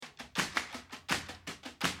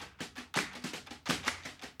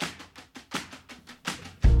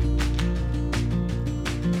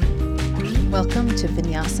Welcome to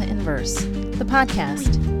Vinyasa in Verse, the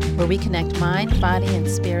podcast where we connect mind, body, and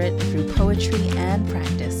spirit through poetry and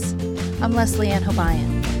practice. I'm Leslie Ann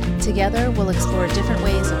Hobayan. Together, we'll explore different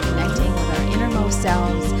ways of connecting with our innermost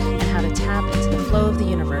selves and how to tap into the flow of the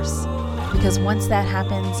universe. Because once that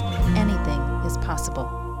happens, anything is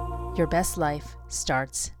possible. Your best life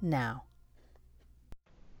starts now.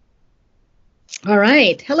 All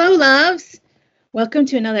right. Hello, loves. Welcome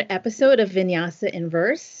to another episode of Vinyasa in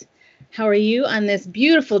Verse. How are you on this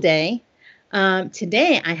beautiful day?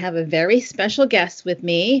 Today, I have a very special guest with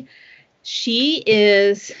me. She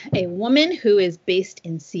is a woman who is based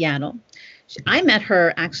in Seattle. I met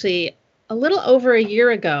her actually a little over a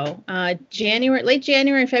year ago, late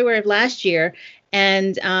January and February of last year,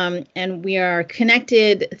 and we are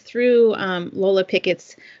connected through Lola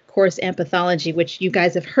Pickett's course Empathology, which you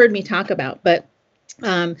guys have heard me talk about. But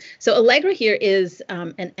so Allegra here is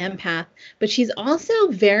an empath, but she's also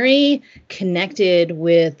very connected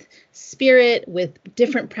with spirit, with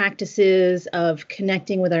different practices of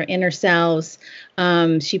connecting with our inner selves.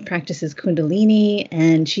 She practices Kundalini,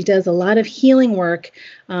 and she does a lot of healing work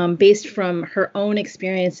based from her own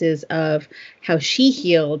experiences of how she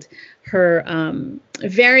healed her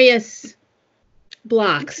various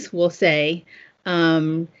blocks, we'll say,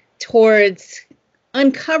 towards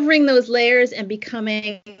uncovering those layers and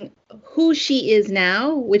becoming who she is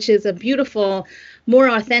now, which is a beautiful, more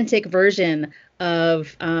authentic version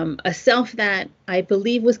of a self that I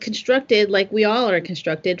believe was constructed like we all are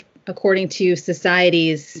constructed according to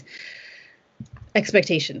society's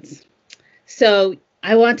expectations. So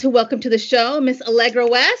I want to welcome to the show Miss Allegra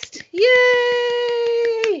West.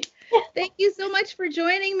 Yay! Thank you so much for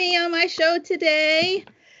joining me on my show today.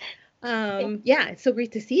 It's so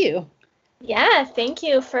great to see you. Yeah, thank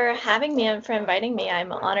you for having me and for inviting me.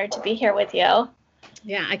 I'm honored to be here with you.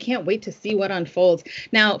 Yeah, I can't wait to see what unfolds.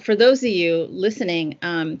 Now, for those of you listening,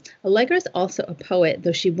 Allegra is also a poet,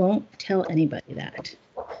 though she won't tell anybody that.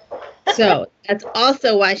 So that's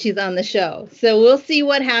also why she's on the show. So we'll see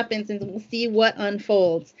what happens and we'll see what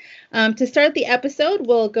unfolds. To start the episode,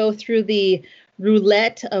 we'll go through the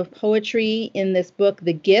roulette of poetry in this book,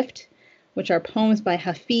 The Gift, which are poems by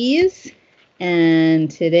Hafiz.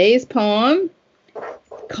 And today's poem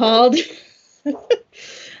called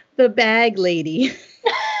The Bag Lady.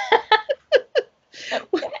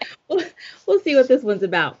 We'll see what this one's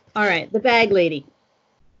about. All right, The Bag Lady.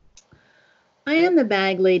 I am the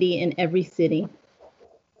bag lady in every city.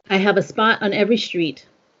 I have a spot on every street.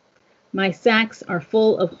 My sacks are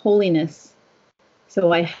full of holiness.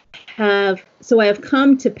 So I have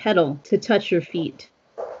come to pedal, to touch your feet.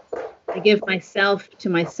 I give myself to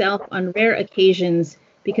myself on rare occasions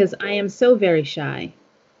because I am so very shy.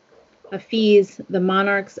 Hafiz, the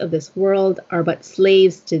monarchs of this world are but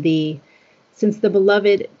slaves to thee, since the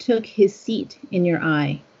beloved took his seat in your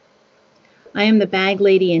eye. I am the bag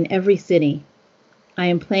lady in every city. I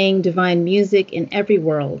am playing divine music in every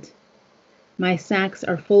world. My sacks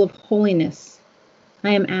are full of holiness. I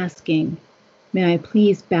am asking, may I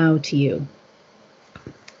please bow to you?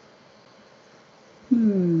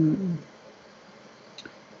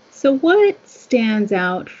 So what stands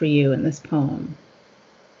out for you in this poem?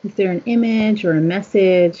 Is there an image or a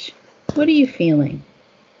message? What are you feeling?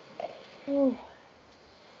 Ooh.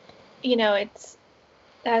 You know,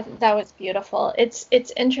 that was beautiful. It's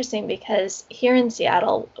interesting because here in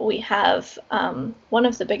Seattle, we have one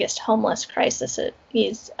of the biggest homeless crises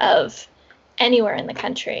of anywhere in the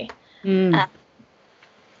country. And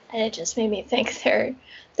it just made me think there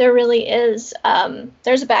really is,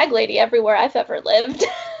 there's a bag lady everywhere I've ever lived.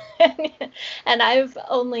 And I've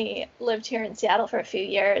only lived here in Seattle for a few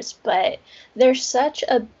years, but there's such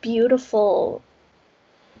a beautiful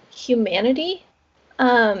humanity,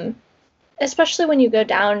 especially when you go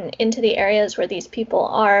down into the areas where these people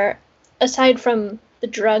are, aside from the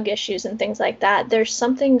drug issues and things like that, there's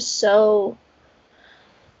something so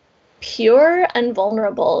pure and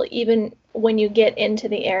vulnerable, even when you get into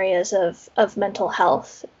the areas of mental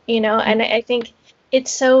health, and I think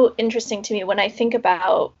it's so interesting to me when I think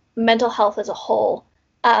about mental health as a whole.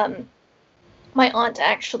 My aunt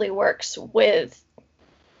actually works with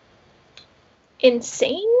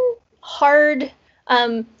insane, hard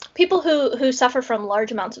people who suffer from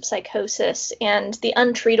large amounts of psychosis and the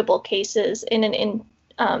untreatable cases in an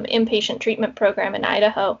inpatient treatment program in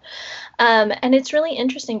Idaho. And it's really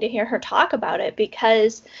interesting to hear her talk about it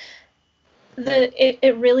because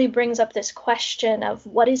it really brings up this question of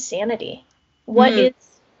what is sanity? What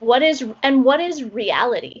is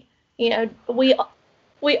reality? We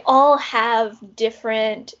we all have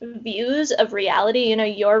different views of reality. You know,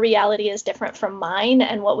 your reality is different from mine,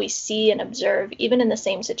 and what we see and observe, even in the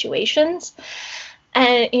same situations.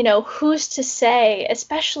 And, you know, who's to say,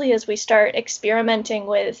 especially as we start experimenting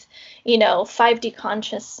with, you know, 5D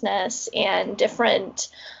consciousness and different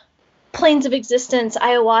planes of existence,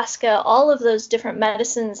 ayahuasca, all of those different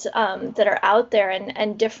medicines that are out there,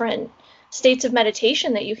 and different states of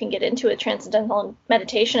meditation that you can get into with transcendental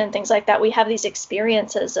meditation and things like that. We have these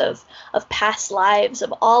experiences of past lives,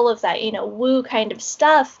 of all of that, you know, woo kind of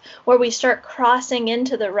stuff, where we start crossing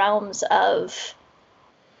into the realms of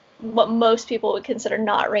what most people would consider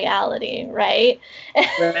not reality, right?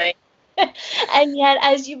 Right. And yet,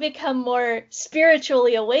 as you become more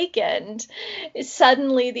spiritually awakened,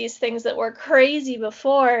 suddenly these things that were crazy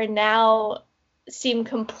before now seem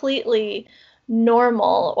completely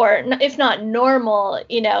normal, or if not normal,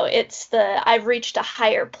 you know, it's I've reached a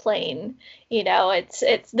higher plane. You know, it's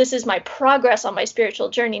this is my progress on my spiritual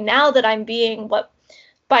journey. Now that I'm being what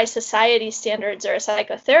by society standards or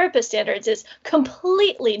psychotherapist standards is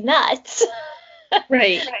completely nuts.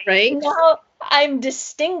 Right. Now I'm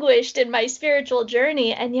distinguished in my spiritual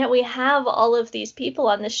journey, and yet we have all of these people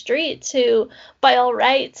on the streets who, by all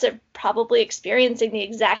rights, are probably experiencing the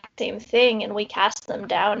exact same thing, and we cast them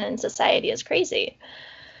down in society as crazy.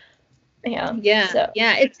 Yeah. So.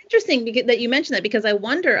 Yeah. It's interesting that you mentioned that, because I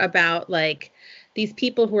wonder about like these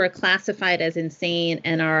people who are classified as insane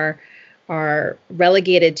and are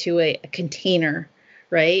relegated to a container,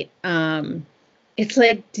 right? It's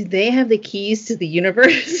like, do they have the keys to the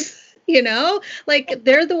universe? You know, like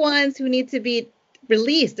they're the ones who need to be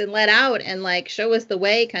released and let out and like show us the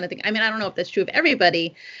way kind of thing. I mean, I don't know if that's true of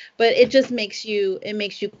everybody, but it just makes you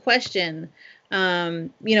question,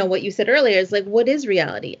 you know, what you said earlier is like, what is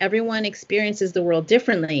reality? Everyone experiences the world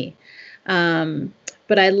differently.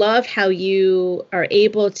 But I love how you are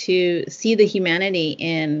able to see the humanity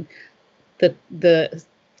in the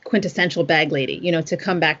quintessential bag lady, you know, to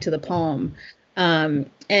come back to the poem,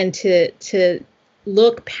 and to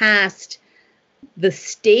look past the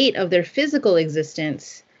state of their physical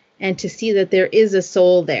existence and to see that there is a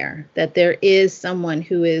soul there, that there is someone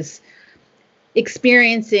who is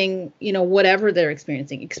experiencing, you know, whatever they're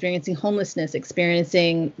experiencing homelessness,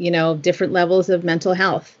 experiencing, you know, different levels of mental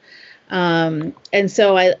health. And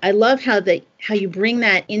so I love how you bring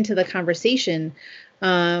that into the conversation.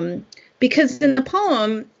 Because in the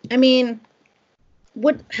poem, I mean,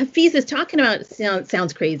 what Hafiz is talking about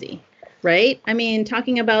sounds crazy, right? I mean,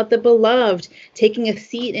 talking about the beloved taking a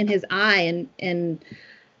seat in his eye,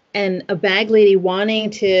 and a bag lady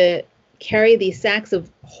wanting to carry these sacks of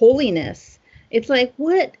holiness. It's like,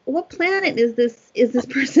 what planet is this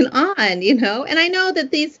person on, you know? And I know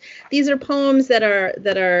that these are poems that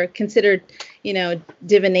are considered, you know,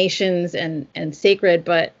 divinations and sacred,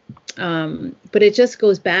 but it just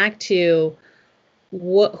goes back to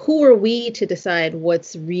who are we to decide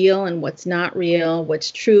what's real and what's not real, what's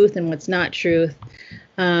truth and what's not truth.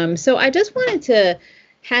 So I just wanted to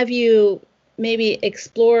have you maybe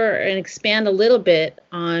explore and expand a little bit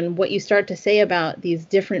on what you start to say about these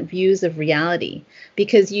different views of reality,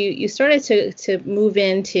 because you started to move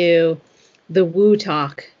into the woo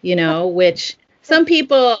talk, you know, which some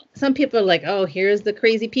people are like, oh, here's the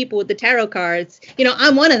crazy people with the tarot cards. You know,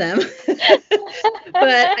 I'm one of them.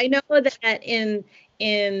 But I know that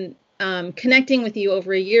in connecting with you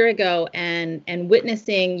over a year ago and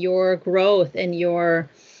witnessing your growth and your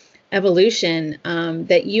evolution,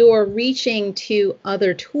 that you are reaching to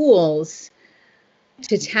other tools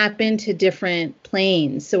to tap into different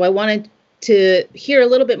planes. So I wanted to hear a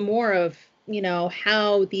little bit more of, you know,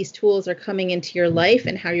 how these tools are coming into your life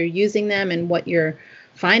and how you're using them and what you're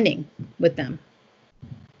finding with them.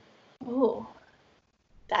 Oh,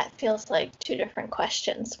 that feels like two different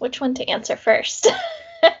questions. Which one to answer first?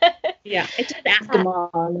 Yeah, I just ask them all,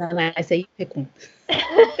 and then I say, you pick one.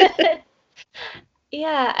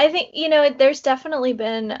 Yeah, I think, you know, there's definitely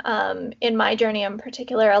been, in my journey in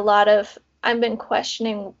particular, I've been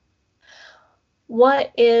questioning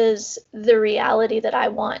what is the reality that I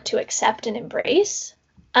want to accept and embrace,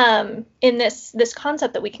 in this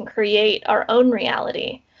concept that we can create our own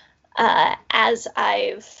reality. As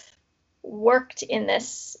I've worked in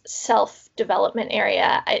this self-development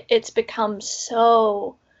area, it's become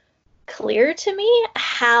so clear to me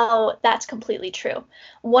how that's completely true.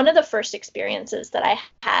 One of the first experiences that I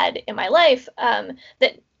had in my life,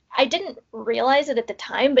 that I didn't realize it at the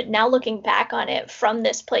time, but now looking back on it from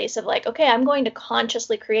this place of like, okay, I'm going to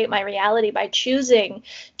consciously create my reality by choosing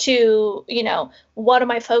to, what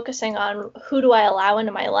am I focusing on? Who do I allow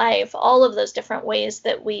into my life? All of those different ways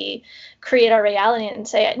that we create our reality, and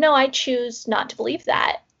say, no, I choose not to believe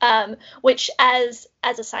that. Which as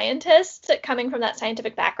a scientist coming from that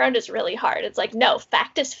scientific background is really hard. It's like, no,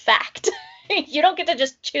 fact is fact. You don't get to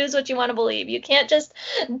just choose what you want to believe. You can't just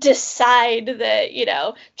decide that,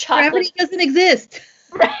 chocolate. Gravity doesn't exist.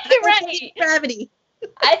 Right. Gravity.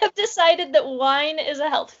 I have decided that wine is a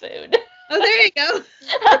health food. Oh, there you go.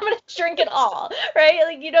 I'm going to drink it all, right?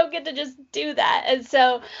 Like, you don't get to just do that. And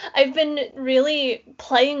so I've been really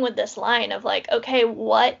playing with this line of like, okay,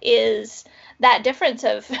 what is that difference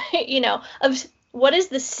of, of what is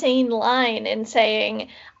the sane line in saying,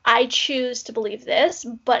 I choose to believe this,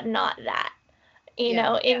 but not that,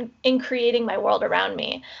 in creating my world around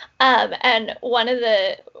me. And one of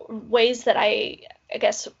the ways that I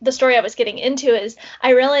guess the story I was getting into is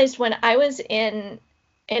I realized when I was in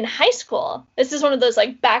high school, this is one of those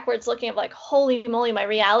like backwards looking of like, holy moly, my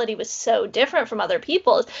reality was so different from other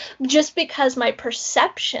people's, just because my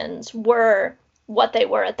perceptions were what they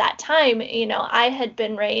were at that time. I had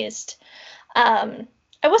been raised, I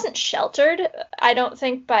wasn't sheltered, I don't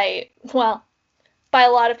think by a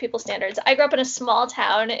lot of people's standards. I grew up in a small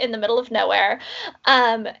town in the middle of nowhere.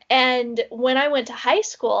 And when I went to high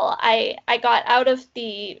school, I got out of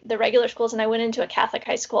the regular schools and I went into a Catholic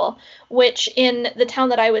high school, which in the town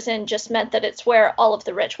that I was in just meant that it's where all of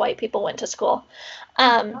the rich white people went to school.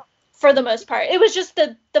 For the most part, it was just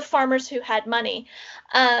the farmers who had money.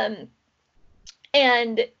 And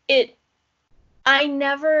I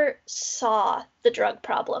never saw the drug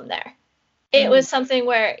problem there. It was something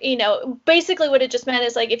where, basically what it just meant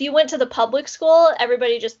is like, if you went to the public school,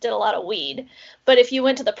 everybody just did a lot of weed. But if you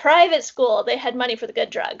went to the private school, they had money for the good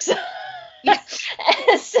drugs.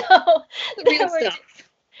 So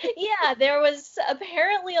there was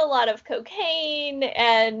apparently a lot of cocaine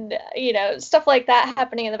and, stuff like that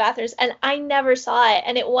happening in the bathrooms. And I never saw it.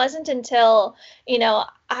 And it wasn't until,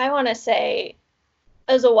 I want to say,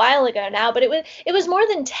 it was a while ago now, but it was more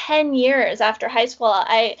than 10 years after high school.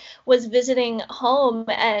 I was visiting home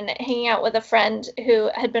and hanging out with a friend who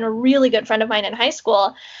had been a really good friend of mine in high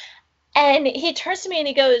school. And he turns to me and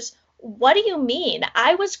he goes, "What do you mean?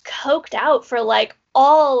 I was coked out for like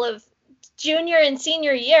all of junior and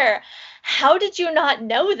senior year. How did you not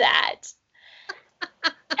know that?"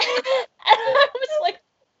 And I was like,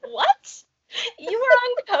 "What? You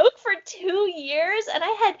were on coke for 2 years?"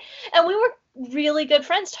 And we were really good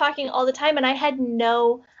friends talking all the time, and I had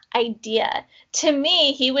no idea. To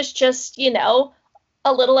me, he was just,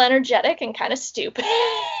 a little energetic and kind of stupid.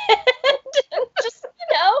 Just,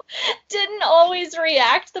 didn't always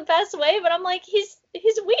react the best way, but I'm like, he's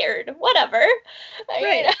weird, whatever.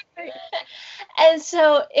 Right. And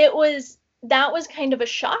so that was kind of a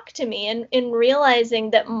shock to me in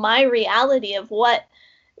realizing that my reality of what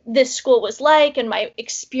this school was like and my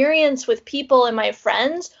experience with people and my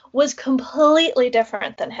friends was completely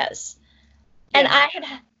different than his. Yeah. And I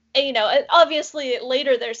had, obviously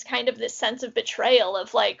later there's kind of this sense of betrayal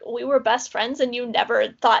of like, we were best friends and you never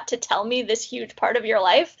thought to tell me this huge part of your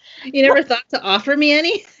life. You never thought to offer me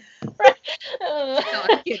any? No,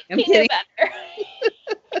 I'm kidding. Better.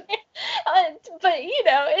 But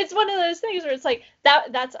it's one of those things where it's like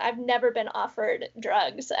that's I've never been offered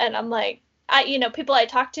drugs, and I'm like, people I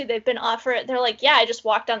talk to, they've been offered, they're like, yeah, I just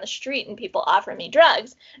walk down the street and people offer me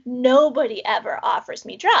drugs. Nobody ever offers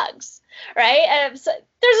me drugs, right? And so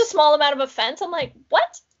there's a small amount of offense. I'm like,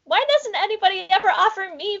 what? Why doesn't anybody ever offer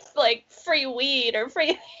me like free weed or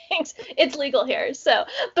free things? It's legal here. So,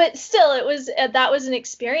 but still, that was an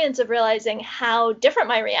experience of realizing how different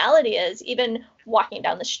my reality is, even walking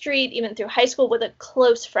down the street, even through high school with a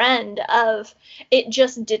close friend, of it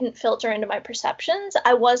just didn't filter into my perceptions.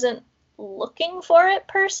 I wasn't looking for it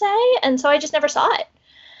per se, and so I just never saw it.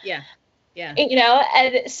 Yeah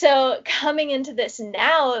And so coming into this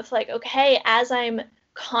now of like, okay, as I'm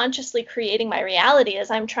consciously creating my reality,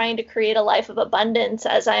 as I'm trying to create a life of abundance,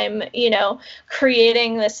 as I'm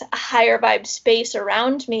creating this higher vibe space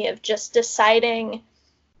around me of just deciding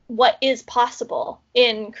what is possible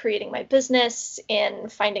in creating my business, in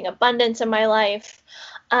finding abundance in my life,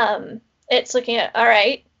 it's looking at, all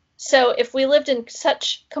right, so if we lived in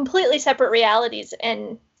such completely separate realities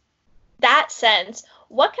in that sense,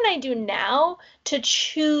 what can I do now to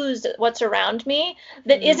choose what's around me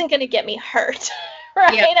that isn't going to get me hurt?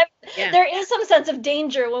 Right? Yeah. There is some sense of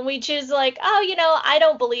danger when we choose like, oh, I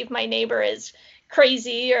don't believe my neighbor is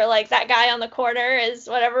crazy, or like that guy on the corner is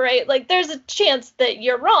whatever, right? Like there's a chance that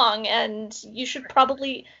you're wrong and you should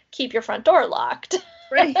probably keep your front door locked.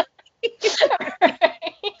 Right.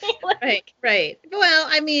 Right. Right. Well,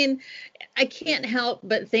 I mean, I can't help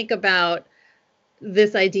but think about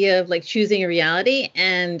this idea of like choosing a reality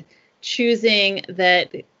and choosing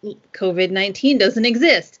that COVID-19 doesn't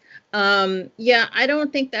exist. Yeah, I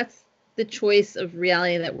don't think that's the choice of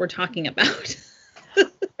reality that we're talking about.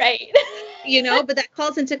 Right. But that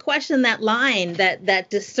calls into question that line, that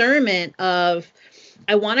discernment of,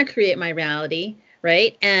 I want to create my reality,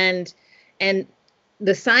 right? And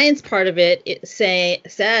the science part of it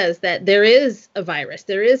says that there is a virus,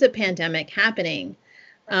 there is a pandemic happening,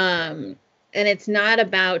 and it's not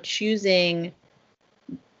about choosing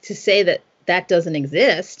to say that doesn't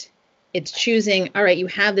exist. It's choosing, all right, you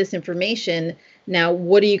have this information, now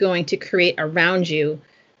what are you going to create around you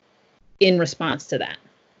in response to that?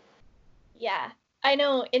 Yeah, I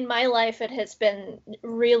know in my life it has been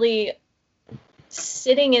really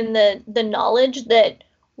sitting in the knowledge that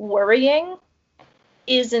worrying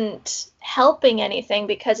isn't helping anything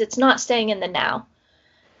because it's not staying in the now.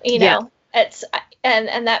 It's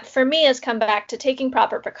and that for me has come back to taking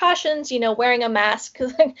proper precautions, wearing a mask,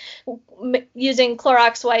 using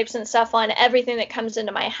Clorox wipes and stuff on everything that comes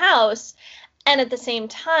into my house. And at the same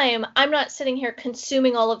time, I'm not sitting here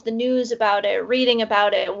consuming all of the news about it, reading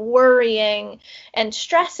about it, worrying and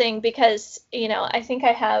stressing because, I think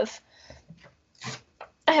I have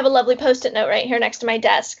a lovely Post-it note right here next to my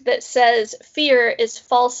desk that says fear is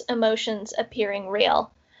false emotions appearing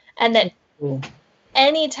real. And that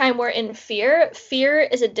anytime we're in fear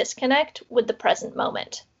is a disconnect with the present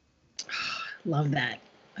moment. Love that.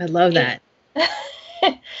 I love that.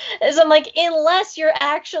 So I'm like, unless you're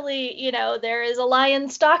actually, there is a lion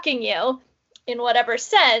stalking you in whatever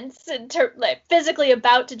sense, like physically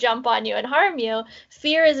about to jump on you and harm you,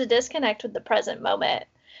 fear is a disconnect with the present moment.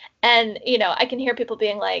 And, I can hear people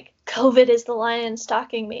being like, COVID is the lion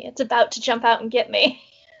stalking me. It's about to jump out and get me.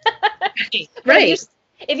 Right.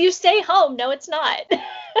 If you stay home, no, it's not.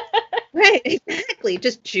 Right, exactly.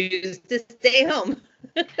 Just choose to stay home.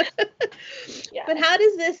 Yeah. But how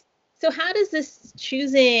does this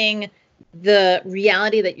choosing the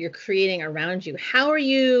reality that you're creating around you, how are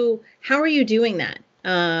you doing that?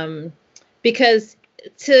 Because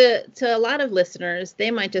to a lot of listeners,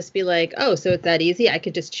 they might just be like, oh, so it's that easy, I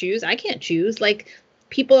could just choose. I can't choose. Like,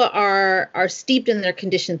 people are steeped in their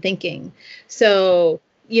conditioned thinking. So,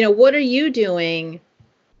 what are you doing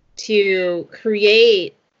to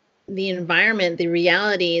create the environment, the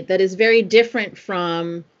reality that is very different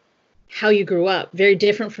from how you grew up, very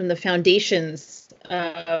different from the foundations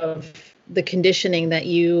of the conditioning that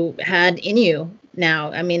you had in you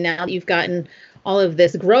now? I mean, now that you've gotten all of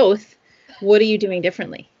this growth, what are you doing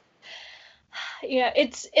differently? Yeah,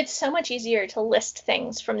 it's so much easier to list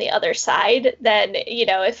things from the other side than,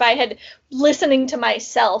 if I had listening to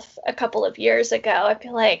myself a couple of years ago, I'd be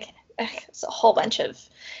like, it's a whole bunch of,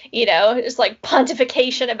 just like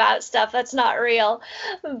pontification about stuff that's not real.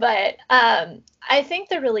 But I think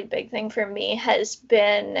the really big thing for me has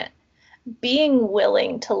been being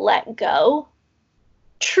willing to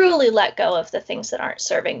truly let go of the things that aren't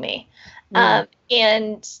serving me.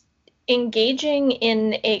 And engaging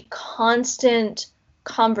in a constant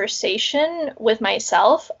conversation with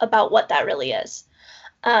myself about what that really is.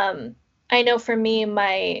 I know for me,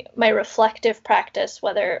 my reflective practice,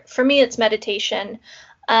 whether for me it's meditation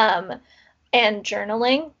and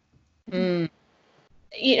journaling,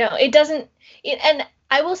 it doesn't, and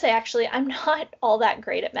I will say, actually, I'm not all that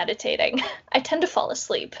great at meditating. I tend to fall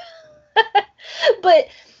asleep. But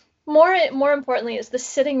more importantly is the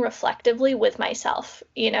sitting reflectively with myself,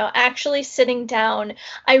 actually sitting down.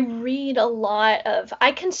 I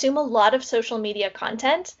consume a lot of social media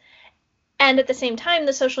content. And at the same time,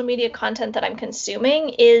 the social media content that I'm consuming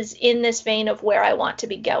is in this vein of where I want to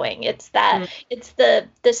be going. It's the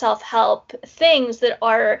self-help things that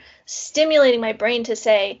are stimulating my brain to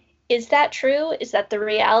say, is that true? Is that the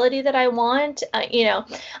reality that I want?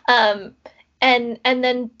 And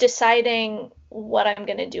then deciding what I'm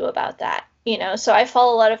going to do about that. So I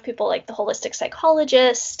follow a lot of people like the Holistic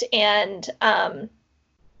Psychologist and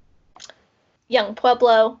Young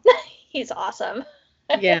Pueblo. He's awesome.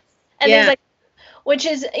 Yeah. And things like, which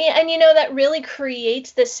is, and that really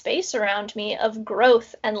creates this space around me of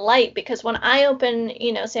growth and light, because when I open,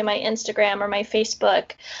 say my Instagram or my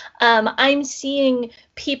Facebook, I'm seeing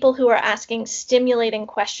people who are asking stimulating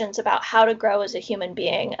questions about how to grow as a human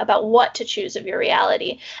being, about what to choose of your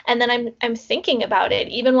reality. And then I'm thinking about it,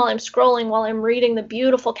 even while I'm scrolling, while I'm reading the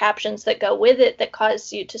beautiful captions that go with it that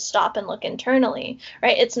cause you to stop and look internally,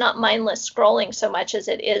 right? It's not mindless scrolling so much as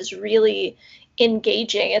it is really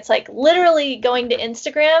engaging. It's like literally going to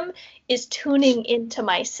Instagram is tuning into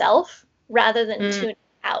myself rather than tuning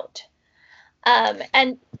out.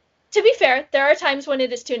 And to be fair, there are times when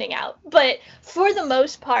it is tuning out, but for the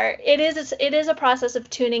most part, it is a process of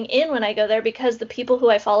tuning in when I go there, because the people who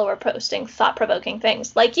I follow are posting thought-provoking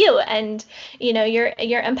things, like you, and your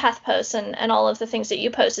empath posts and all of the things that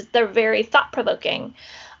you post. They're very thought-provoking,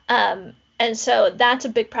 and so that's a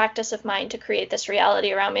big practice of mine to create this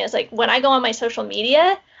reality around me. Is like when I go on my social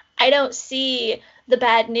media, I don't see the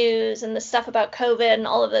bad news and the stuff about COVID and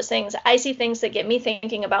all of those things. I see things that get me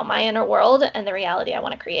thinking about my inner world and the reality I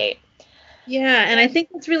want to create. Yeah, and I think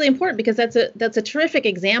that's really important, because that's a terrific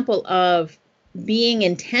example of being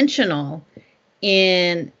intentional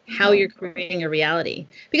in how you're creating a reality.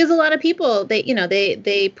 Because a lot of people,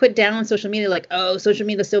 they put down on social media like, oh, social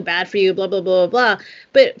media is so bad for you, blah, blah, blah, blah,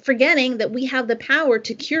 but forgetting that we have the power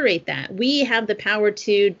to curate that. We have the power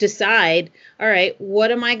to decide, all right, what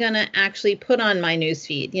am I going to actually put on my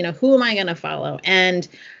newsfeed? Who am I going to follow? And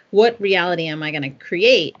what reality am I going to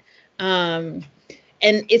create? And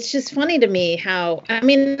it's just funny to me how, I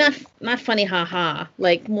mean, not funny, haha,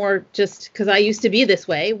 like more just because I used to be this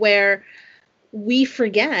way, where we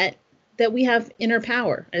forget that we have inner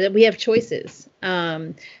power and that we have choices.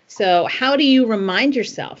 So how do you remind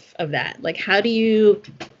yourself of that? Like, how do you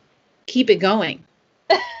keep it going?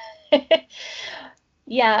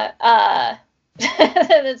 Yeah.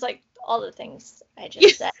 It's like all the things I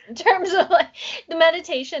just said in terms of like the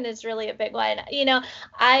meditation is really a big one. You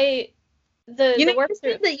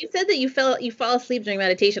said that you fall asleep during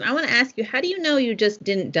meditation. I want to ask you, how do you know you just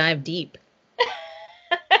didn't dive deep?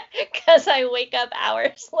 Because I wake up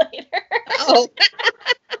hours later. Oh.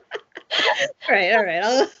 All right.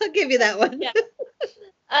 I'll give you that one. Yeah.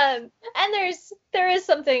 And there is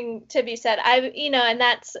something to be said. And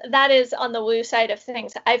that is on the woo side of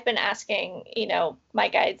things. I've been asking, my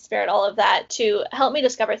guide spirit, all of that, to help me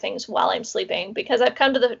discover things while I'm sleeping, because I've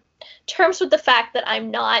come to the terms with the fact that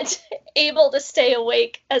I'm not able to stay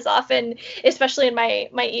awake as often, especially in my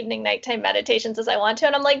evening nighttime meditations, as I want to.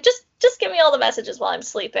 And I'm like, just give me all the messages while I'm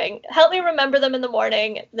sleeping. Help me remember them in the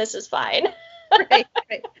morning. This is fine. Right.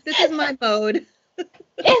 This is my mode.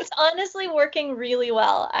 It's honestly working really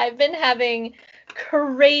well. I've been having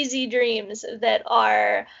crazy dreams that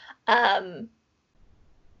are, from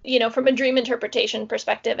a dream interpretation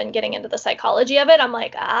perspective and getting into the psychology of it, I'm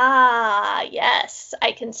like, yes,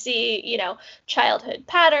 I can see, childhood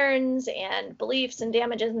patterns and beliefs and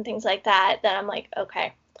damages and things like that. Then I'm like,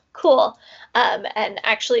 okay, cool. And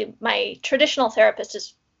actually, my traditional therapist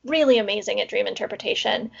is really amazing at dream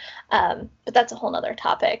interpretation. But that's a whole nother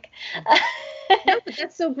topic. No, but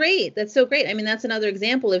that's so great. I mean, that's another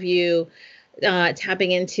example of you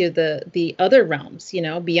tapping into the other realms,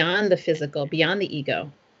 beyond the physical, beyond the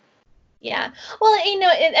ego. Yeah. Well,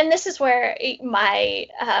 and this is where my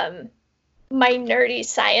nerdy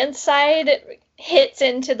science side hits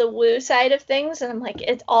into the woo side of things. And I'm like,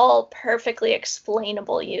 it's all perfectly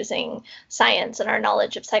explainable using science and our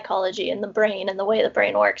knowledge of psychology and the brain and the way the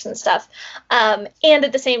brain works and stuff. And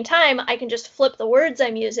at the same time, I can just flip the words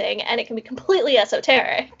I'm using and it can be completely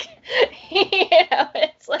esoteric.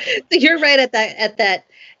 It's like, so you're right at that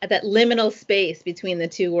liminal space between the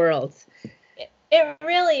two worlds. It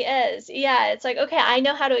really is. Yeah. It's like, okay, I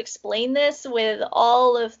know how to explain this with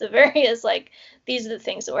all of the various, like, these are the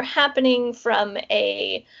things that were happening from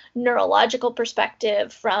a neurological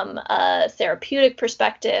perspective, from a therapeutic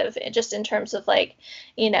perspective, just in terms of like,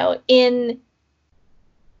 in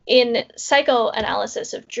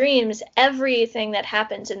psychoanalysis of dreams, everything that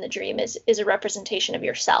happens in the dream is a representation of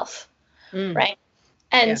yourself, right?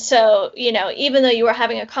 And so, even though you are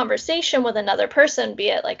having a conversation with another person, be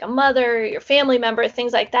it like a mother, your family member,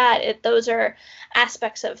 things like that, those are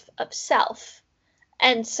aspects of self.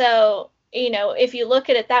 And so, if you look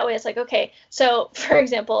at it that way, it's like, okay, so for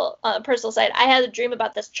example, on a personal side, I had a dream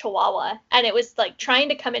about this chihuahua and it was like trying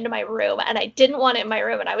to come into my room and I didn't want it in my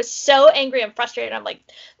room. And I was so angry and frustrated. I'm like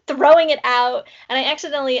throwing it out. And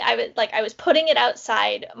I was putting it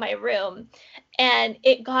outside my room. And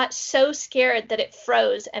it got so scared that it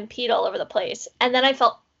froze and peed all over the place. And then I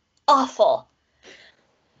felt awful.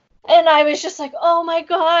 And I was just like, oh my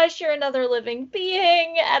gosh, you're another living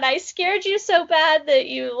being. And I scared you so bad that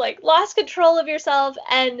you like lost control of yourself.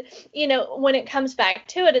 And, when it comes back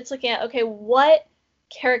to it, it's looking at, okay, what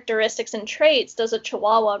characteristics and traits does a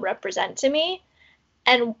chihuahua represent to me?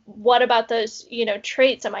 And what about those,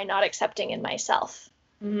 traits am I not accepting in myself?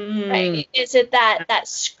 Right? Is it that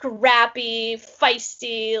scrappy,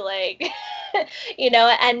 feisty, like,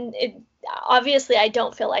 and obviously I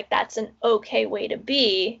don't feel like that's an okay way to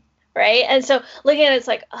be, right? And so looking at it, it's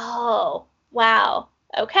like, oh, wow,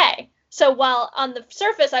 okay. So while on the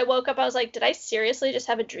surface I woke up, I was like, did I seriously just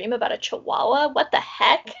have a dream about a chihuahua? What the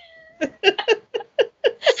heck?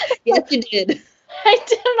 Yes, you did. I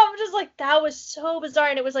did, and I'm just like, that was so bizarre.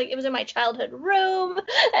 And it was like, it was in my childhood room.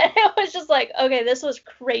 And it was just like, okay, this was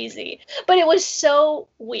crazy. But it was so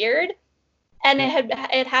weird. And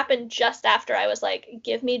it happened just after I was like,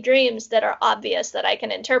 give me dreams that are obvious that I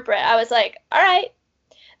can interpret. I was like, all right,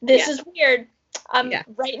 this is weird. I'm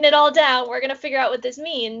writing it all down. We're going to figure out what this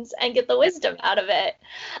means and get the wisdom out of it.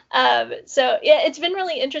 So yeah, it's been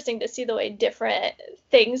really interesting to see the way different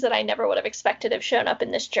things that I never would have expected have shown up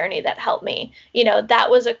in this journey that helped me. You know, that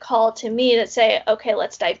was a call to me to say, okay,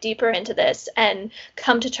 let's dive deeper into this and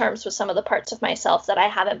come to terms with some of the parts of myself that I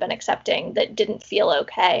haven't been accepting, that didn't feel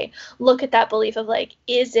okay. Look at that belief of like,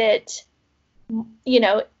 is it, you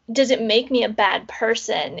know, does it make me a bad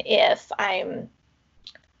person if I'm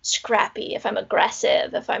scrappy, if I'm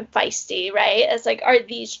aggressive, if I'm feisty, right? It's like, are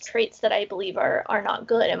these traits that I believe are not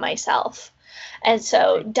good in myself? And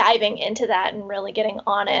so diving into that and really getting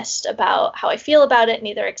honest about how I feel about it and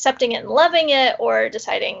either accepting it and loving it or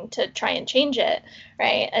deciding to try and change it,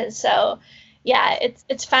 right? And so yeah,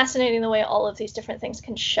 it's fascinating the way all of these different things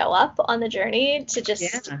can show up on the journey to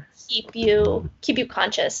just keep you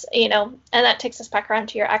conscious, you know. And that takes us back around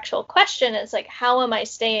to your actual question. It's like, how am I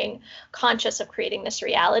staying conscious of creating this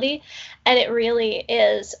reality? And it really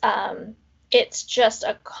is it's just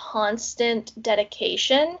a constant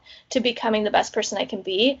dedication to becoming the best person I can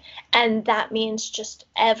be. And that means just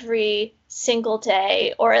every single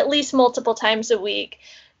day, or at least multiple times a week,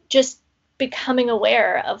 just becoming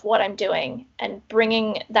aware of what I'm doing and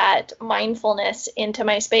bringing that mindfulness into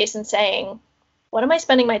my space and saying, what am I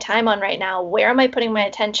spending my time on right now? Where am I putting my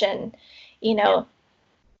attention? You know,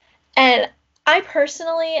 and I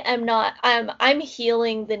personally am not, I'm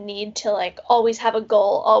healing the need to like always have a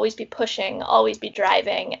goal, always be pushing, always be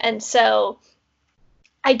driving. And so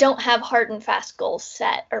I don't have hard and fast goals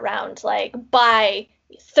set around like by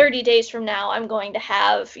 30 days from now, I'm going to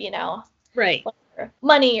have, you know, right,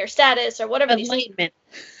 money or status or whatever these things.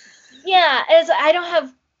 Yeah, as I don't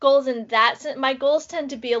have goals in that sense. My goals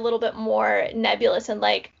tend to be a little bit more nebulous and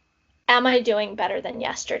like, am I doing better than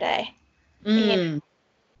yesterday?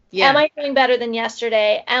 Yeah. Am I doing better than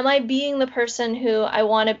yesterday? Am I being the person who I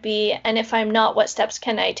want to be? And if I'm not, what steps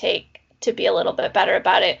can I take to be a little bit better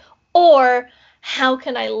about it? Or how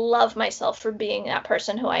can I love myself for being that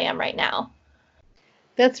person who I am right now?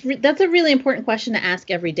 That's a really important question to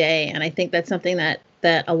ask every day. And I think that's something that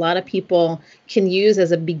a lot of people can use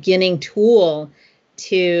as a beginning tool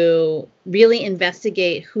to really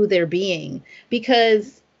investigate who they're being,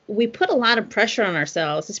 because we put a lot of pressure on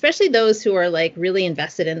ourselves, especially those who are like really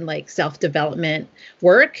invested in like self-development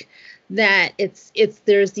work, that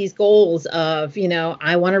there's these goals of, you know,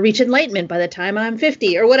 I want to reach enlightenment by the time I'm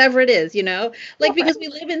 50 or whatever it is, you know, like, because we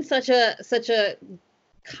live in such a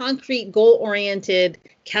concrete, goal-oriented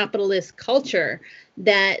capitalist culture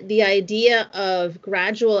that the idea of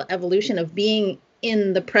gradual evolution, of being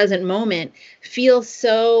in the present moment, feels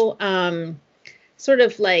so sort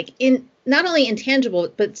of like not only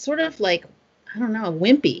intangible, but sort of like, I don't know,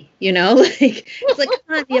 wimpy, you know, like it's like,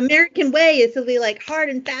 come on, the American way is to be like hard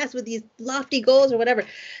and fast with these lofty goals or whatever.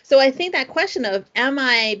 So I think that question of am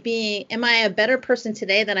I a better person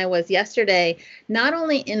today than I was yesterday, not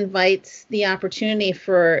only invites the opportunity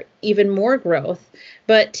for even more growth,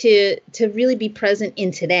 but to really be present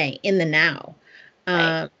in today, in the now.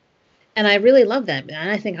 Right. And I really love that.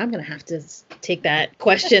 And I think I'm going to have to take that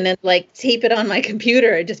question and like tape it on my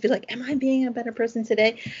computer and just be like, am I being a better person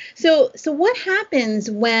today? So what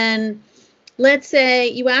happens when, let's say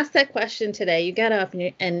you ask that question today, you get up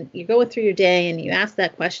and you're going through your day and you ask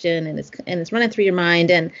that question and it's running through your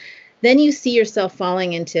mind, and then you see yourself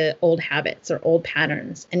falling into old habits or old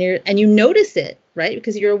patterns, and you notice it, right?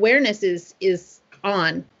 Because your awareness is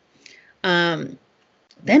on. Then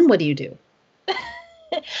what do you do?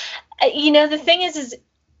 You know, the thing is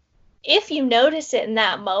if you notice it in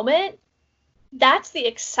that moment, that's the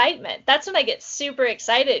excitement. That's when I get super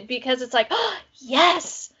excited, because it's like, oh,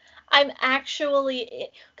 yes, I'm actually,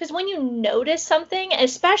 because when you notice something,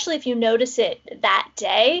 especially if you notice it that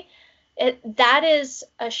day, that is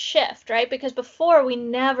a shift, right? Because before we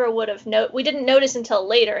never would have we didn't notice until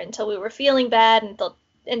later, until we were feeling bad,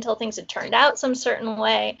 until things had turned out some certain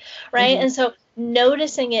way, right? Mm-hmm. And so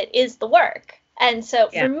noticing it is the work. And so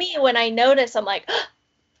for me, when I notice, I'm like, oh,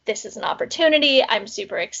 this is an opportunity. I'm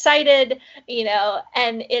super excited, you know,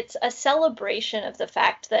 and it's a celebration of the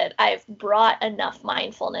fact that I've brought enough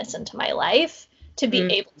mindfulness into my life to be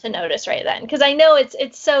able to notice right then. Because I know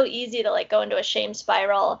it's so easy to like go into a shame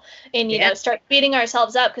spiral and, you know, start beating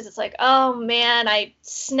ourselves up because it's like, oh man, I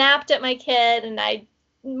snapped at my kid and I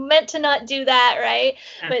meant to not do that, right?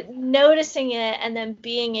 But noticing it and then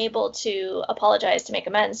being able to apologize, to make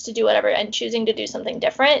amends, to do whatever, and choosing to do something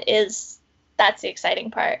different that's the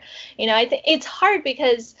exciting part. You know, I think it's hard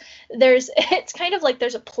because it's kind of like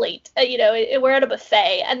there's a plate, you know, we're at a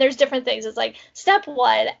buffet and there's different things. It's like, step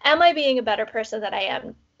one, am I being a better person than I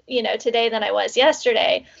am, you know, today than I was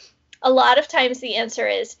yesterday? A lot of times the answer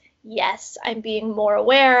is yes, I'm being more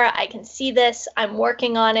aware. I can see this. I'm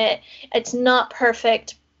working on it. It's not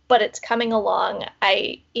perfect, but it's coming along.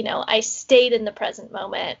 I stayed in the present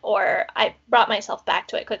moment, or I brought myself back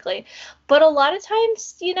to it quickly. But a lot of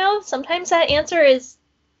times, you know, sometimes that answer is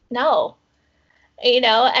no, you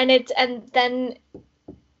know, and then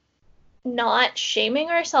not shaming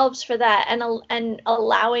ourselves for that and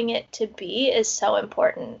allowing it to be is so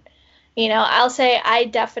important. You know, I'll say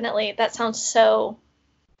that sounds so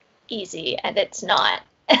easy, and it's not.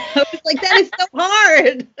 I was like, that is so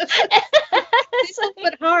hard. It's so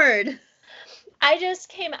hard. I just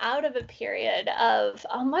came out of a period of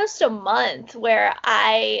almost a month where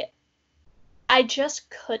I just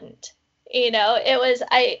couldn't. You know, it was,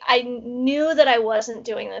 I knew that I wasn't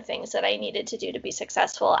doing the things that I needed to do to be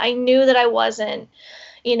successful. I knew that I wasn't,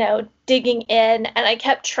 you know, digging in, and I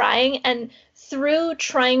kept trying. And through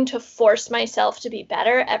trying to force myself to be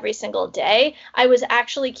better every single day, I was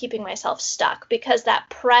actually keeping myself stuck, because that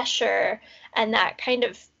pressure and that kind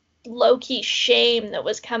of low-key shame that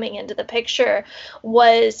was coming into the picture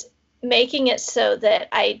was making it so that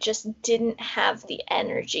I just didn't have the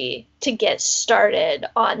energy to get started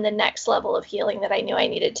on the next level of healing that I knew I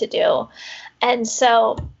needed to do. And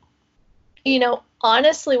so, you know,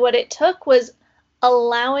 honestly, what it took was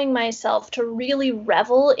allowing myself to really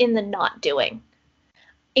revel in the not doing.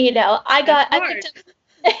 You know, I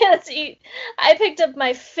picked up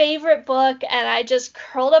my favorite book, and I just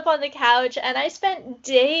curled up on the couch, and I spent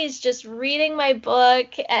days just reading my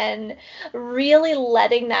book and really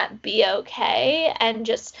letting that be okay. And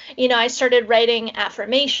just, you know, I started writing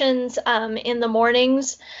affirmations in the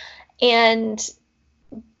mornings, and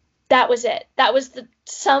that was it. That was the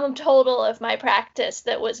sum total of my practice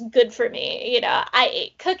that was good for me. You know, I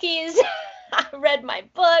ate cookies. I read my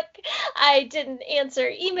book. I didn't answer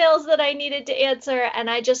emails that I needed to answer, and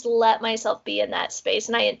I just let myself be in that space,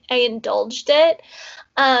 and I indulged it.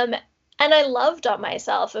 And I loved on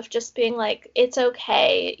myself of just being like, it's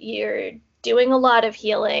okay. You're doing a lot of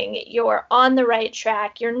healing. You're on the right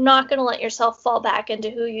track. You're not going to let yourself fall back into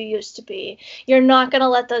who you used to be. You're not going to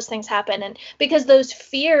let those things happen. And because those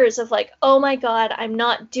fears of like, oh my God, I'm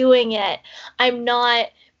not doing it. I'm not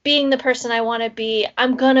being the person I want to be.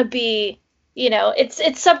 I'm going to be, you know, it's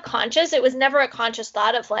subconscious. It was never a conscious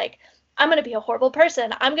thought of like, I'm going to be a horrible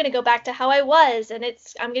person. I'm going to go back to how I was, and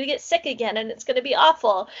I'm going to get sick again, and it's going to be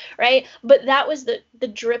awful, right? But that was the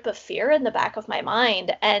drip of fear in the back of my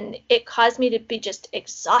mind, and it caused me to be just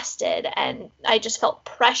exhausted, and I just felt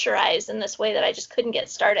pressurized in this way that I just couldn't get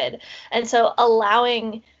started. And so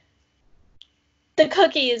allowing the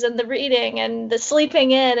cookies and the reading and the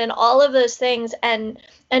sleeping in and all of those things, and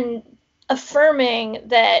affirming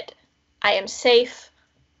that I am safe,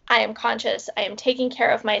 I am conscious, I am taking care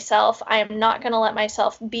of myself, I am not going to let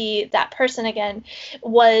myself be that person again,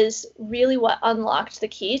 was really what unlocked the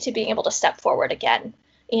key to being able to step forward again,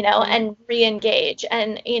 you know, and re-engage.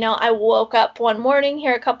 And, you know, I woke up one morning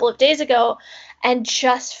here a couple of days ago and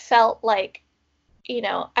just felt like, you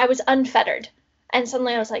know, I was unfettered. And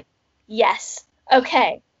suddenly I was like, yes,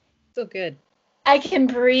 okay. So good. I can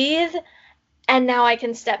breathe, and now I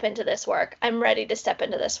can step into this work. I'm ready to step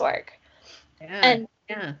into this work. And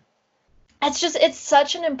it's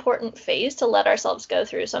such an important phase to let ourselves go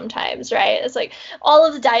through sometimes, right? It's like all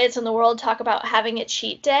of the diets in the world talk about having a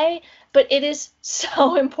cheat day, but it is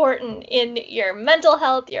so important in your mental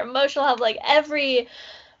health, your emotional health, like every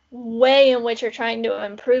way in which you're trying to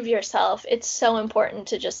improve yourself. It's so important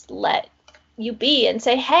to just let you be and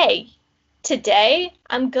say, hey, today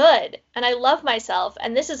I'm good and I love myself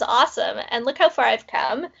and this is awesome and look how far I've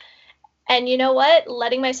come. And you know what?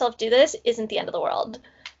 Letting myself do this isn't the end of the world.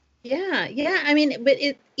 Yeah. I mean, but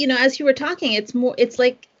it, you know, as you were talking, it's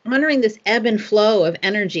like honoring this ebb and flow of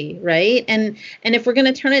energy, right? And if we're going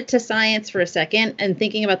to turn it to science for a second and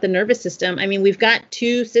thinking about the nervous system, I mean, we've got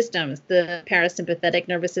two systems, the parasympathetic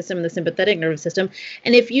nervous system and the sympathetic nervous system.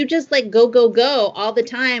 And if you just like go all the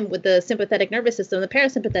time with the sympathetic nervous system, the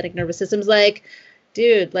parasympathetic nervous system's like,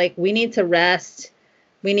 dude, like we need to rest,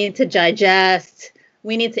 we need to digest,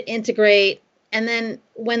 we need to integrate. And then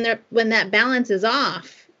when that balance is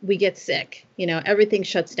off, we get sick, everything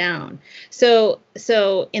shuts down. So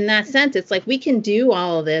in that sense, it's like we can do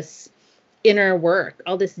all of this inner work,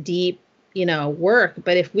 all this deep, work,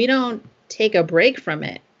 but if we don't take a break from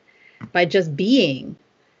it by just being,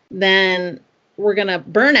 then we're going to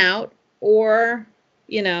burn out or,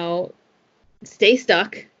 stay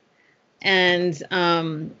stuck, and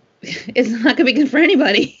it's not going to be good for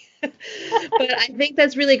anybody. But I think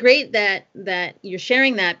that's really great that you're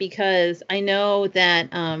sharing that, because I know that,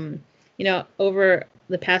 over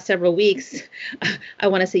the past several weeks, I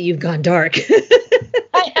want to say you've gone dark.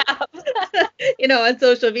 I have. On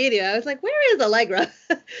social media. I was like, where is Allegra?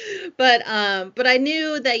 But I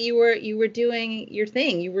knew that you were doing your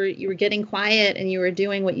thing. You were getting quiet and you were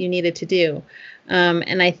doing what you needed to do.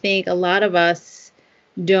 And I think a lot of us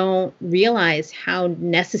don't realize how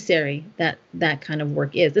necessary that kind of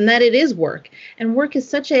work is, and that it is work. And work is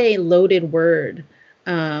such a loaded word,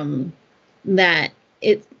 that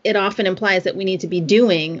it often implies that we need to be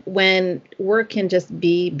doing, when work can just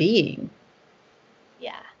be being.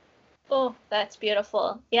 Yeah. Oh, that's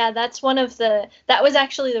beautiful. Yeah, that was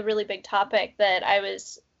actually the really big topic that I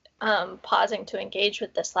was pausing to engage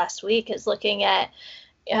with this last week, is looking at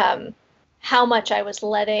how much I was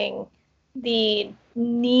letting the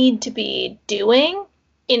need to be doing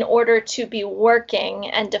in order to be working,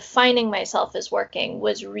 and defining myself as working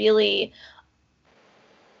was really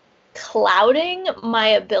clouding my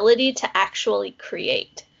ability to actually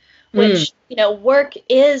create. Which, work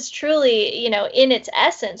is truly, in its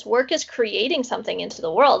essence, work is creating something into the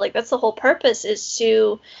world. Like, that's the whole purpose, is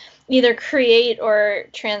to either create or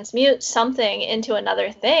transmute something into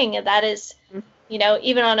another thing. And that is,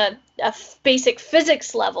 even on a basic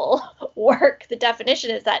physics level, work, the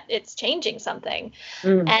definition is that it's changing something.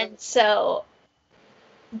 And so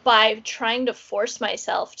by trying to force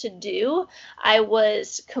myself to do, I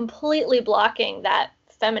was completely blocking that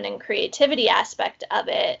feminine creativity aspect of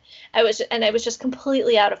it. I was just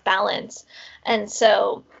completely out of balance. And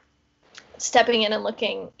so stepping in and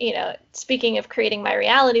looking, speaking of creating my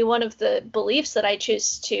reality, one of the beliefs that I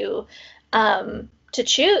choose to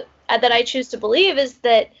believe is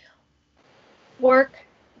that work,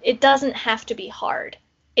 it doesn't have to be hard.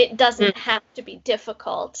 It doesn't have to be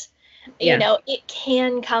difficult. Yeah. It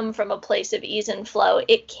can come from a place of ease and flow.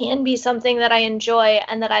 It can be something that I enjoy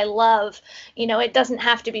and that I love. It doesn't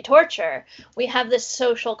have to be torture. We have this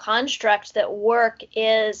social construct that work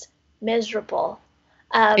is miserable.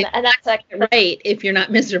 And that's right, if you're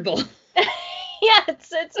not miserable. Yeah,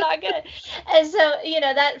 it's not good. And so,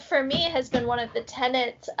 that for me has been one of the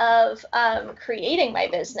tenets of creating my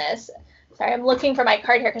business. Sorry, I'm looking for my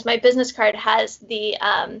card here, because my business card has the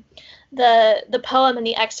poem and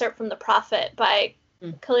the excerpt from The Prophet by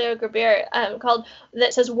Khalil Gibran, called,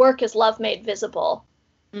 that says, "Work is love made visible."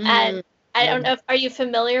 And I don't know, are you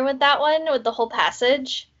familiar with that one, with the whole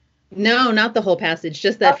passage? No, not the whole passage,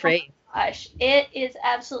 just that phrase. Gosh, it is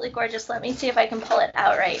absolutely gorgeous. Let me see if I can pull it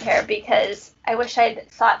out right here, because I wish I'd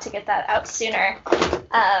thought to get that out sooner.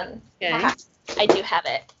 Okay. I do have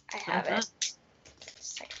it. I have it.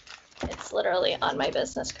 It's literally on my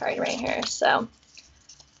business card right here. So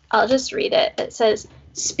I'll just read it. It says,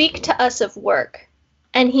 "Speak to us of work."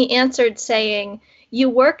 And he answered, saying, "You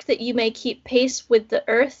work that you may keep pace with the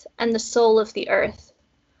earth and the soul of the earth.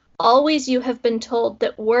 Always you have been told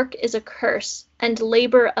that work is a curse and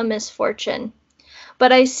labor a misfortune.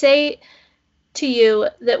 But I say to you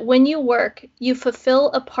that when you work, you fulfill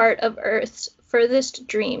a part of earth's furthest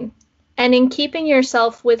dream. And in keeping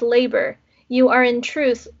yourself with labor, you are in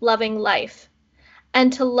truth loving life.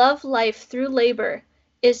 And to love life through labor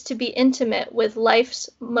is to be intimate with life's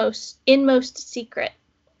inmost secret.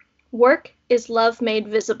 Work is love made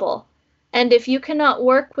visible. And if you cannot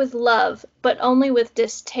work with love, but only with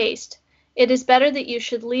distaste, it is better that you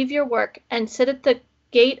should leave your work and sit at the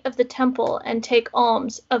gate of the temple and take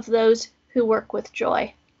alms of those who work with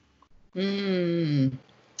joy." Oh,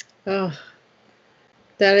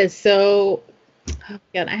 that is so... Oh,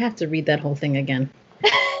 God, I have to read that whole thing again.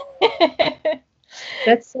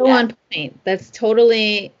 That's so on point. That's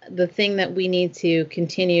totally the thing that we need to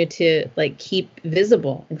continue to keep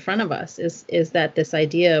visible in front of us, is that this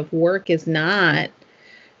idea of work is not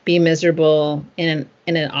be miserable in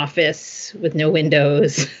an office with no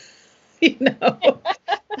windows. Hey,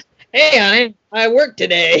 I work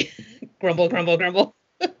today. Grumble, grumble, grumble.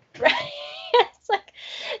 Right. It's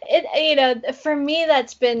like, for me,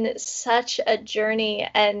 that's been such a journey,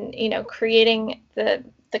 and, creating the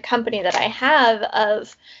company that I have,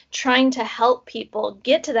 of trying to help people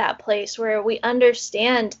get to that place where we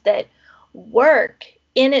understand that work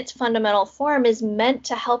in its fundamental form is meant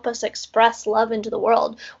to help us express love into the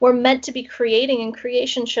world. We're meant to be creating, and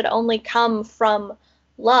creation should only come from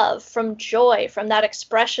love, from joy, from that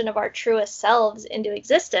expression of our truest selves into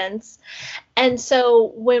existence. And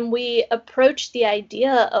so when we approach the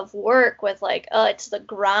idea of work with like, oh, it's the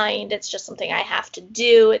grind, it's just something I have to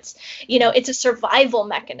do, it's, it's a survival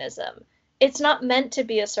mechanism. It's not meant to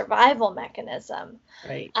be a survival mechanism.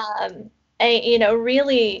 Right.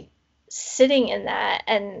 Really sitting in that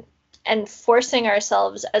and forcing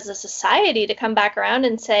ourselves as a society to come back around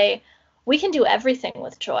and say, we can do everything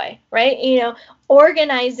with joy, right?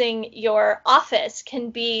 Organizing your office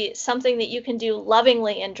can be something that you can do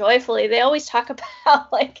lovingly and joyfully. They always talk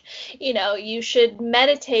about like, you should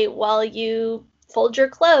meditate while you fold your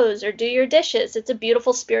clothes or do your dishes. It's a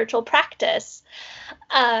beautiful spiritual practice.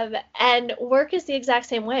 And work is the exact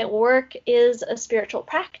same way. Work is a spiritual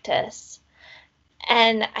practice.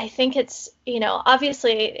 And I think it's,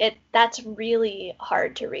 obviously that's really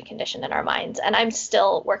hard to recondition in our minds. And I'm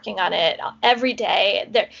still working on it every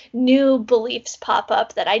day. New beliefs pop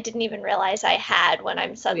up that I didn't even realize I had when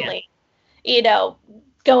I'm suddenly,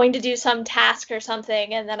 going to do some task or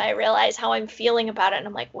something. And then I realize how I'm feeling about it. And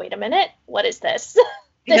I'm like, wait a minute, what is this?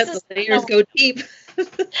 The layers go deep.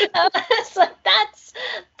 So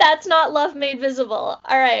that's not love made visible.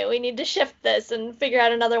 All right, we need to shift this and figure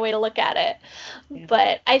out another way to look at it. Yeah.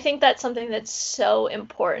 But I think that's something that's so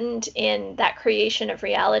important in that creation of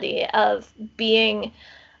reality, of being,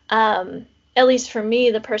 at least for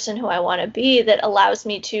me, the person who I want to be, that allows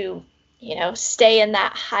me to, stay in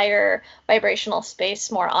that higher vibrational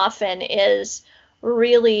space more often, is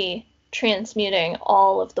really transmuting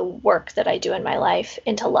all of the work that I do in my life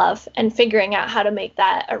into love and figuring out how to make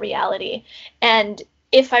that a reality. And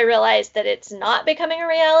if I realize that it's not becoming a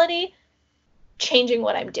reality, changing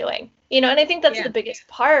what I'm doing, and I think that's the biggest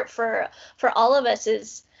part for all of us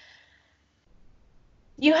is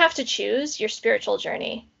you have to choose your spiritual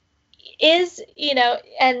journey is,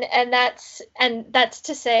 and that's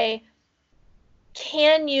to say,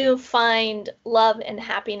 can you find love and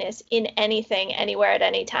happiness in anything, anywhere, at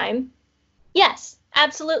any time? Yes,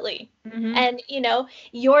 absolutely. Mm-hmm. And,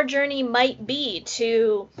 your journey might be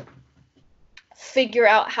to figure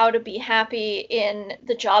out how to be happy in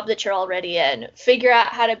the job that you're already in, figure out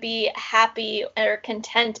how to be happy or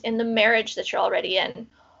content in the marriage that you're already in,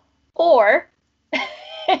 or,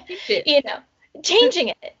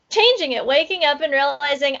 changing it, waking up and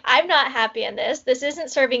realizing I'm not happy in this. This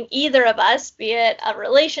isn't serving either of us, be it a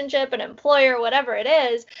relationship, an employer, whatever it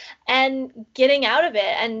is, and getting out of it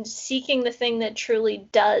and seeking the thing that truly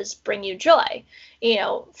does bring you joy.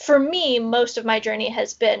 For me, most of my journey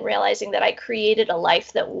has been realizing that I created a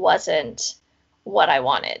life that wasn't what I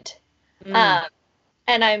wanted. And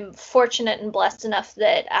I'm fortunate and blessed enough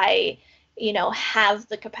that I, have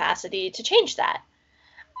the capacity to change that.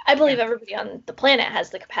 I believe everybody on the planet has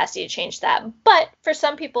the capacity to change that. But for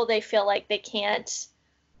some people, they feel like they can't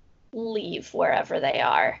leave wherever they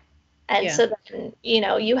are. And so then,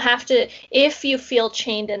 you have to, if you feel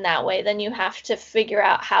chained in that way, then you have to figure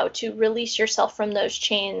out how to release yourself from those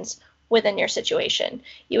chains within your situation.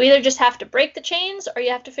 You either just have to break the chains, or you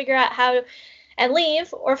have to figure out how and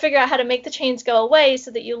leave, or figure out how to make the chains go away so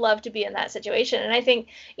that you love to be in that situation. And I think,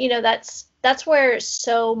 that's where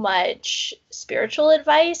so much spiritual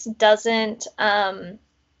advice doesn't allow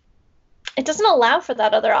for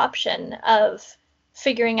that other option of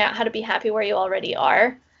figuring out how to be happy where you already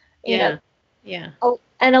are. You know?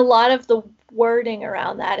 And a lot of the wording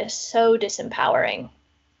around that is so disempowering.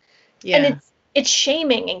 Yeah. And it's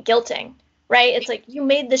shaming and guilting, right? It's like, you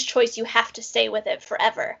made this choice, you have to stay with it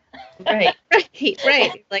forever. Right.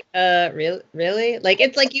 Like, really? Like,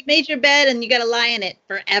 it's like you made your bed and you got to lie in it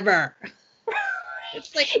forever.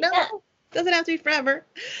 It's like, no, it doesn't have to be forever.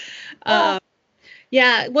 Well,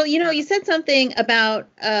 you said something about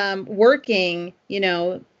working,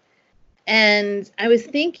 and I was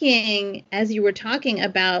thinking as you were talking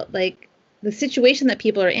about like the situation that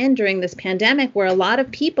people are in during this pandemic, where a lot of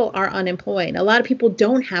people are unemployed. A lot of people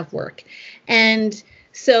don't have work. And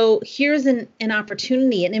so here's an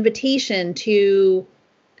opportunity, an invitation to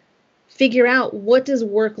figure out, what does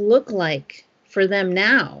work look like for them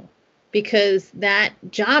now? Because that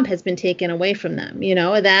job has been taken away from them,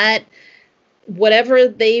 that whatever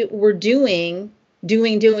they were doing,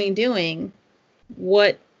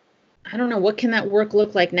 what can that work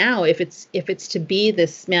look like now if it's to be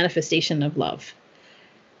this manifestation of love?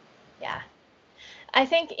 Yeah. I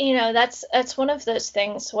think, that's one of those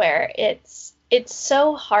things where it's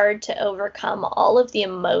so hard to overcome all of the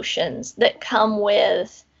emotions that come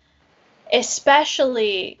with,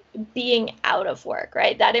 especially being out of work,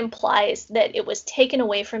 right? That implies that it was taken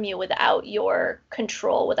away from you without your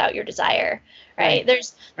control, without your desire, right?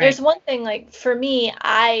 There's one thing, like for me,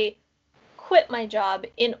 I quit my job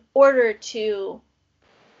in order to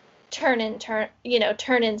turn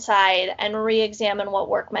inside and re-examine what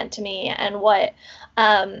work meant to me and what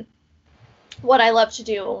I love to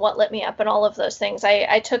do and what lit me up and all of those things.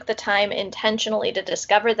 I took the time intentionally to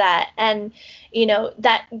discover that. And,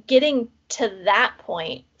 that getting to that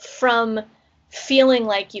point from feeling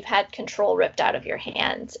like you've had control ripped out of your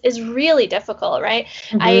hands is really difficult, right?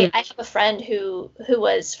 Mm-hmm. I have a friend who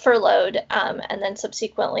was furloughed and then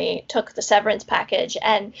subsequently took the severance package.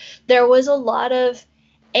 And there was a lot of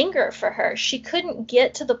anger for her. She couldn't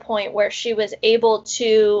get to the point where she was able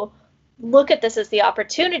to look at this as the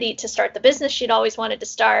opportunity to start the business she'd always wanted to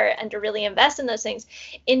start and to really invest in those things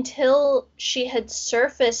until she had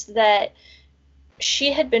surfaced that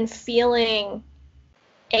she had been feeling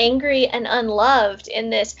angry and unloved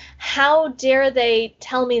in this, how dare they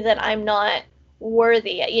tell me that I'm not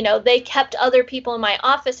worthy? They kept other people in my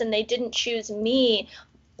office and they didn't choose me.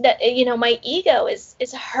 That, my ego is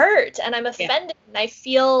hurt and I'm offended and I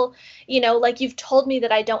feel, like you've told me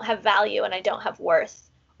that I don't have value and I don't have worth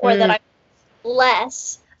or that I'm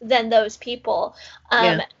less than those people.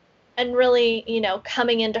 And really,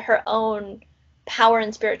 coming into her own power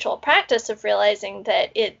and spiritual practice of realizing that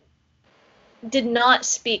it did not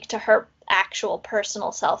speak to her actual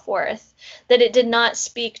personal self-worth, that it did not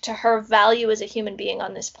speak to her value as a human being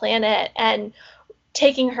on this planet, and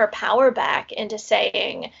taking her power back into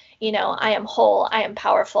saying, I am whole, I am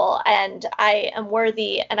powerful, and I am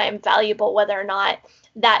worthy, and I am valuable, whether or not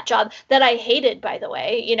that job that I hated, by the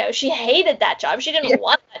way, she hated that job. She didn't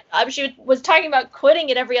want that job. She was talking about quitting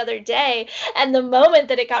it every other day. And the moment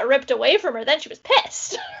that it got ripped away from her, then she was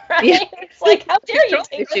pissed, right? Yeah. It's like, how dare you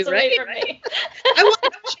take this away from me? I want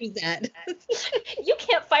to choose that. You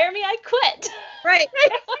can't fire me. I quit. Right.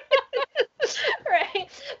 Right.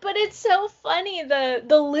 But it's so funny,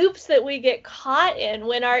 the loops that we get caught in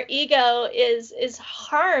when our ego is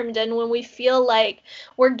harmed and when we feel like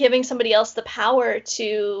we're giving somebody else the power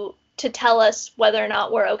to tell us whether or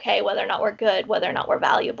not we're okay, whether or not we're good, whether or not we're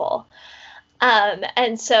valuable.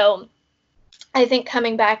 And so I think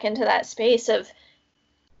coming back into that space of,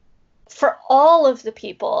 for all of the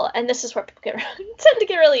people, and this is where people tend to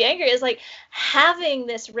get really angry, is like having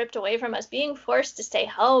this ripped away from us, being forced to stay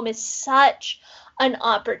home is such an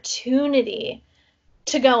opportunity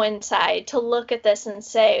to go inside, to look at this and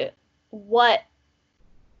say, what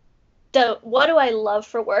do I love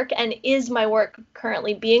for work? And is my work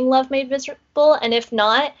currently being love made miserable? And if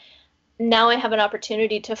not, now I have an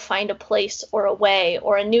opportunity to find a place or a way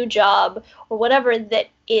or a new job or whatever that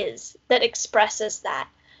expresses that.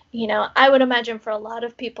 I would imagine for a lot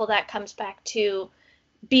of people that comes back to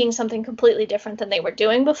being something completely different than they were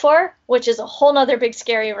doing before, which is a whole nother big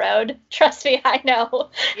scary road. Trust me, I know,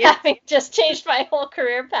 having just changed my whole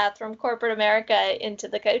career path from corporate America into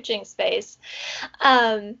the coaching space.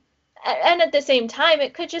 And at the same time,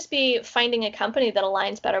 it could just be finding a company that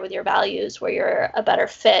aligns better with your values, where you're a better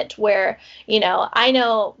fit, where, I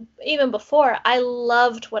know even before I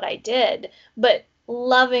loved what I did, but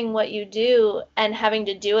loving what you do and having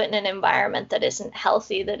to do it in an environment that isn't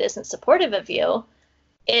healthy, that isn't supportive of you,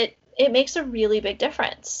 it makes a really big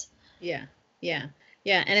difference. Yeah.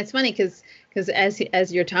 And it's funny because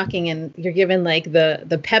as you're talking and you're given like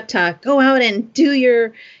the pep talk, go out and do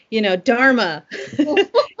your, dharma,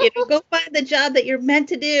 go find the job that you're meant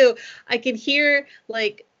to do. I can hear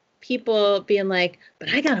like people being like, but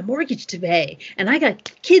I got a mortgage to pay and I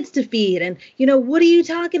got kids to feed. And, what are you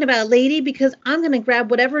talking about, lady? Because I'm going to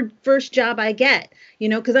grab whatever first job I get,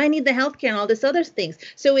 because I need the healthcare and all this other things.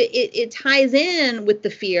 So it ties in with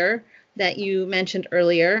the fear that you mentioned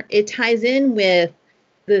earlier. It ties in with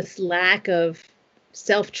this lack of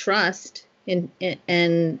self-trust in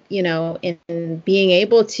being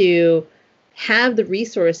able to have the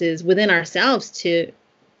resources within ourselves to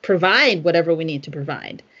provide whatever we need to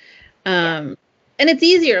provide. And it's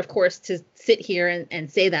easier, of course, to sit here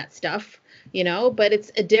and say that stuff, but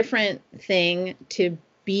it's a different thing to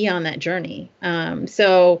be on that journey.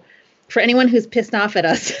 So for anyone who's pissed off at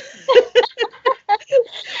us,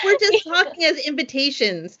 we're just talking as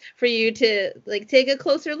invitations for you to like take a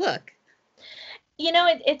closer look.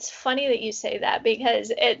 It's funny that you say that,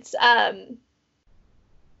 because it's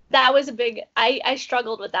that was a big, I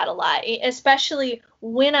struggled with that a lot, especially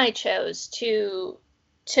when I chose to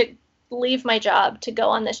leave my job to go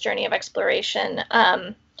on this journey of exploration.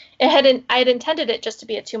 I had intended it just to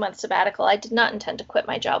be a 2-month sabbatical. I did not intend to quit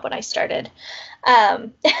my job when I started.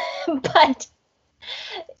 But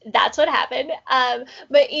That's what happened.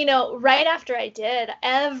 But right after I did,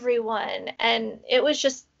 everyone, and it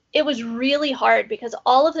was really hard because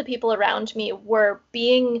all of the people around me were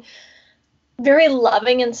being very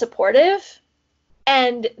loving and supportive.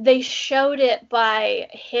 And they showed it by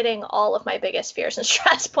hitting all of my biggest fears and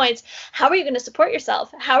stress points. How are you going to support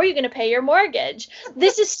yourself? How are you going to pay your mortgage?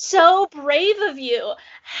 This is so brave of you.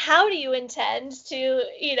 How do you intend to,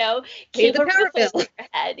 keep a roof over your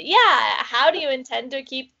head? Yeah. How do you intend to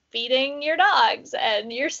keep feeding your dogs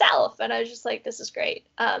and yourself? And I was just like, this is great.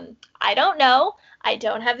 I don't know. I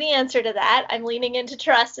don't have the answer to that. I'm leaning into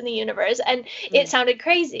trust in the universe. And it sounded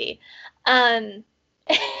crazy.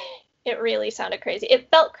 It really sounded crazy. It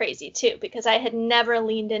felt crazy too, because I had never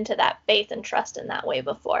leaned into that faith and trust in that way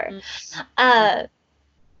before. And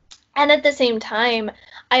at the same time,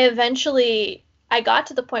 I got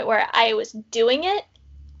to the point where I was doing it,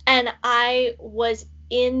 and I was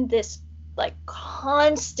in this like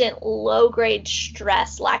constant low grade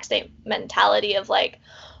stress, lack state mentality of like,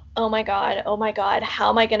 oh my God, how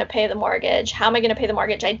am I going to pay the mortgage? I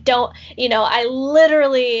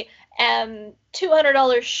literally am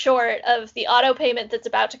 $200 short of the auto payment that's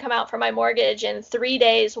about to come out for my mortgage in 3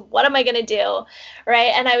 days. What am I going to do?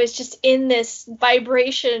 Right. And I was just in this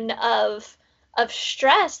vibration of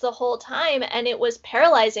stress the whole time. And it was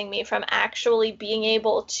paralyzing me from actually being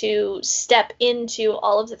able to step into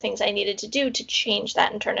all of the things I needed to do to change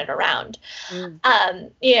that and turn it around.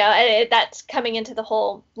 That's coming into the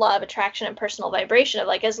whole law of attraction and personal vibration of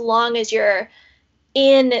like, as long as you're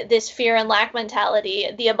in this fear and lack mentality,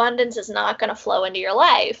 the abundance is not going to flow into your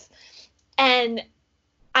life. And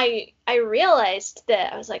I realized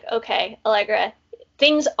that I was like, okay, Allegra,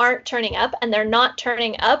 things aren't turning up, and they're not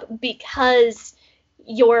turning up because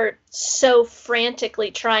you're so frantically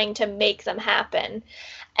trying to make them happen.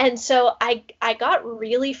 And so I got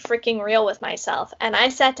really freaking real with myself, and I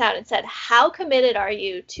sat down and said, how committed are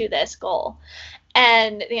you to this goal?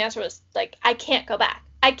 And the answer was like, I can't go back.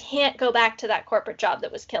 I can't go back to that corporate job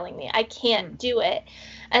that was killing me. I can't do it.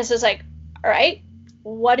 And so it's like, all right,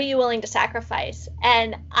 what are you willing to sacrifice?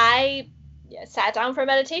 And I sat down for a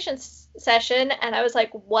meditation session, and I was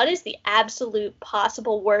like, what is the absolute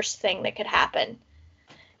possible worst thing that could happen?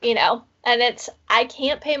 And it's, I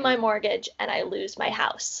can't pay my mortgage and I lose my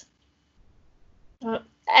house. And,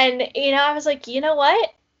 I was like, you know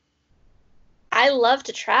what? I love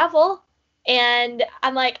to travel. And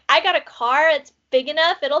I'm like, I got a car. It's big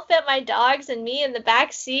enough. It'll fit my dogs and me in the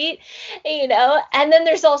back seat, And then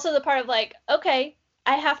there's also the part of like, okay,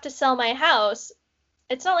 I have to sell my house.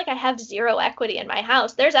 It's not like I have zero equity in my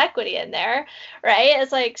house. There's equity in there, right?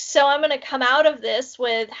 It's like, so I'm going to come out of this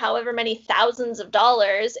with however many thousands of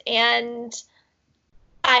dollars, and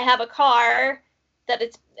I have a car that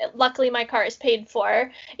luckily my car is paid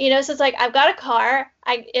for, so it's like, I've got a car,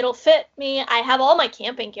 it'll fit me. I have all my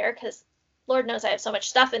camping gear because Lord knows I have so much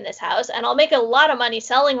stuff in this house, and I'll make a lot of money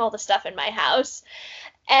selling all the stuff in my house.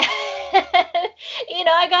 And,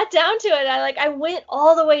 I got down to it. I went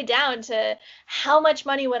all the way down to how much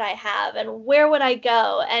money would I have and where would I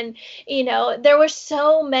go? And, there were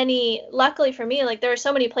so many, luckily for me, there were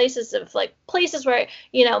so many places where,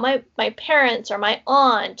 my parents or my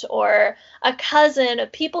aunt or a cousin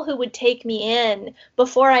of people who would take me in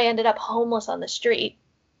before I ended up homeless on the street.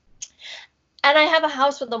 And I have a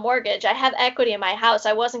house with a mortgage. I have equity in my house.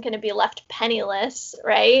 I wasn't going to be left penniless,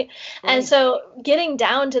 right? And so getting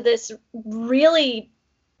down to this really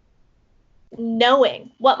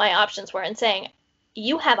knowing what my options were and saying,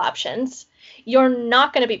 you have options. You're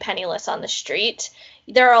not going to be penniless on the street.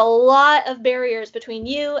 There are a lot of barriers between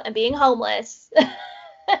you and being homeless.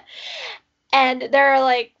 And there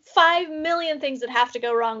are 5 million things that have to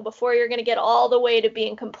go wrong before you're going to get all the way to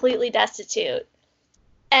being completely destitute.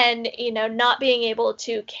 And, not being able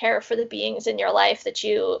to care for the beings in your life that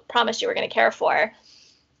you promised you were going to care for.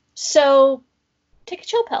 So take a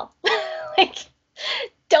chill pill.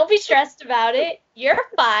 Don't be stressed about it. You're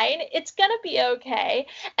fine. It's going to be okay.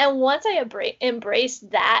 And once I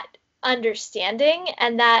embraced that understanding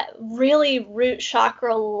and that really root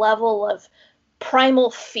chakra level of primal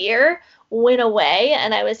fear went away,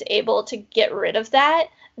 and I was able to get rid of that,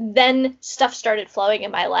 then stuff started flowing in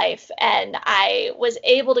my life, and I was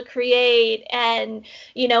able to create, and,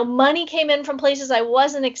 money came in from places I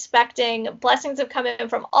wasn't expecting. Blessings have come in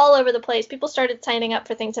from all over the place. People started signing up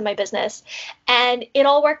for things in my business, and it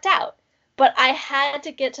all worked out. But I had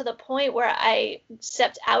to get to the point where I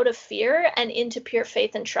stepped out of fear and into pure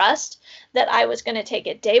faith and trust that I was going to take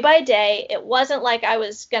it day by day. It wasn't like I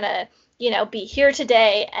was going to be here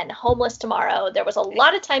today and homeless tomorrow. There was a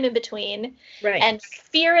lot of time in between. Right. And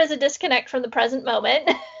fear is a disconnect from the present moment.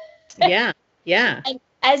 Yeah. Yeah. And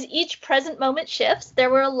as each present moment shifts, there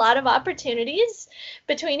were a lot of opportunities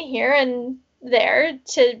between here and there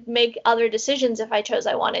to make other decisions if I chose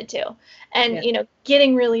I wanted to. And, Yeah.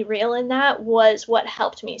 getting really real in that was what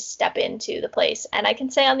helped me step into the place. And I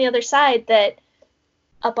can say on the other side that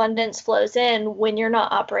abundance flows in when you're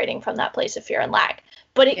not operating from that place of fear and lack.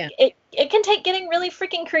 But it can take getting really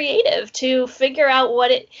freaking creative to figure out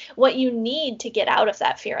what you need to get out of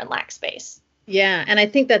that fear and lack space. Yeah. And I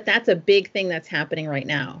think that that's a big thing that's happening right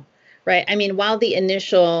now, right? I mean, while the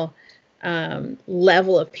initial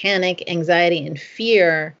level of panic, anxiety, and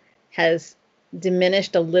fear has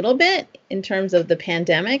diminished a little bit in terms of the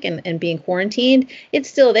pandemic and being quarantined, it's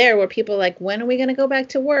still there where people are like, when are we going to go back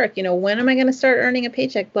to work? When am I going to start earning a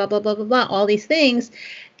paycheck? Blah, blah, blah, blah, blah, all these things.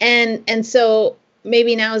 And so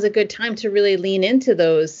maybe now is a good time to really lean into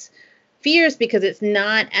those fears because it's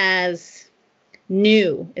not as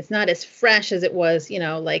new. It's not as fresh as it was,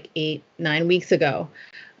 like 8-9 weeks ago.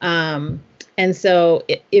 And so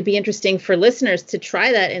it'd be interesting for listeners to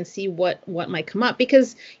try that and see what might come up.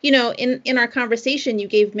 Because, in our conversation, you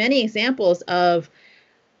gave many examples of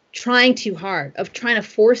trying too hard, of trying to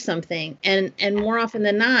force something. And more often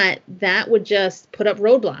than not, that would just put up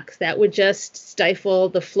roadblocks. That would just stifle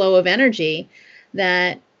the flow of energy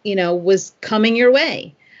that, was coming your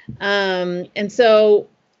way. And so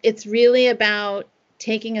it's really about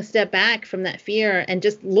taking a step back from that fear and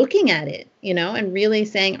just looking at it, and really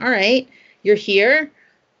saying, all right, you're here.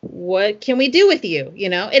 What can we do with you?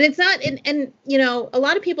 And it's not, and a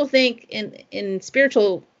lot of people think in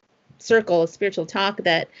spiritual circles, spiritual talk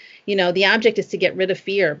that, the object is to get rid of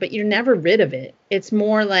fear, but you're never rid of it. It's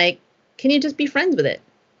more like, can you just be friends with it?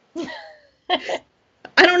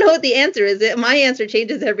 I don't know what the answer is. My answer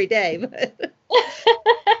changes every day, but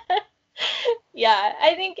yeah,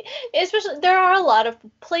 I think especially there are a lot of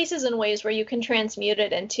places and ways where you can transmute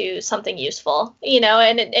it into something useful,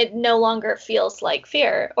 and it no longer feels like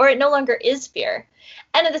fear, or it no longer is fear.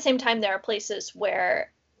 And at the same time, there are places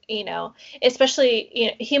where,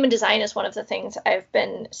 especially, human design is one of the things I've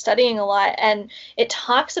been studying a lot, and it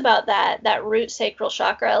talks about that root sacral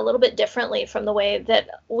chakra a little bit differently from the way that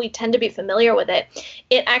we tend to be familiar with it.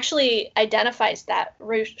 It actually identifies that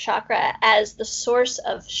root chakra as the source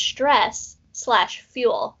of stress /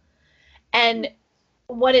 fuel. And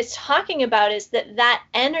what it's talking about is that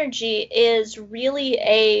energy is really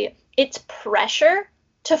it's pressure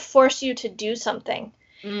to force you to do something.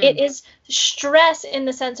 It is stress in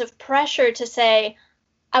the sense of pressure to say,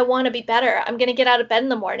 I want to be better. I'm going to get out of bed in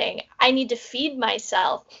the morning. I need to feed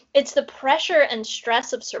myself. It's the pressure and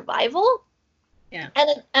stress of survival. Yeah.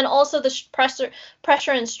 And also the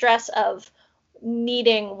pressure and stress of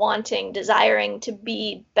needing, wanting, desiring to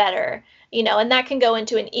be better, and that can go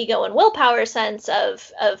into an ego and willpower sense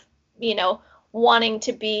of wanting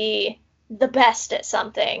to be the best at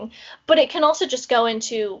something. But it can also just go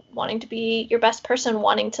into wanting to be your best person,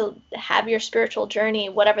 wanting to have your spiritual journey,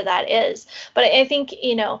 whatever that is. But I think,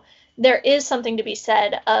 there is something to be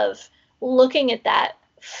said of looking at that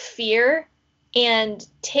fear and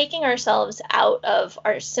taking ourselves out of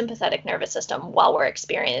our sympathetic nervous system while we're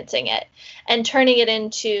experiencing it and turning it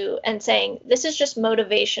into and saying, this is just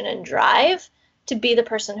motivation and drive to be the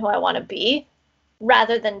person who I want to be,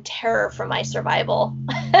 rather than terror for my survival.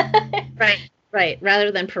 Right.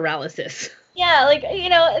 Rather than paralysis.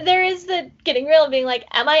 Yeah, there is the getting real and being like,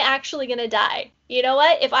 am I actually going to die? You know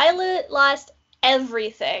what? If I lost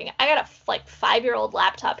everything, I got a 5-year-old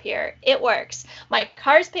laptop here. It works. My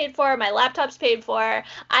car's paid for. My laptop's paid for.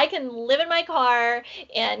 I can live in my car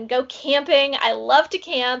and go camping. I love to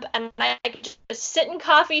camp, and I can just sit in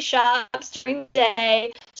coffee shops during the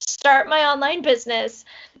day, start my online business,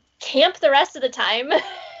 camp the rest of the time,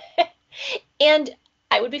 and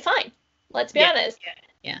I would be fine. Let's be honest.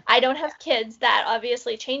 Yeah. I don't have kids. That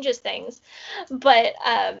obviously changes things. But,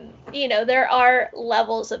 there are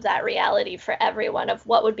levels of that reality for everyone of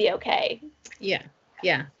what would be okay. Yeah.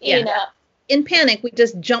 In panic, we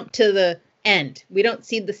just jump to the end. We don't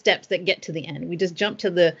see the steps that get to the end. We just jump to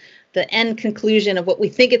the end conclusion of what we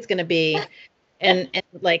think it's going to be. And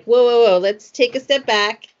like, whoa, let's take a step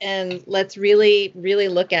back and let's really, really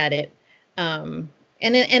look at it. And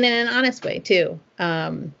in an honest way too.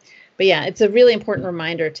 But yeah, it's a really important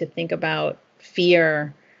reminder to think about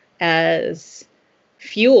fear as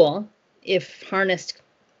fuel if harnessed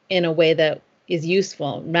in a way that is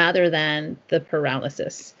useful rather than the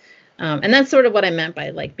paralysis. And that's sort of what I meant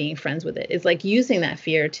by being friends with it. It's using that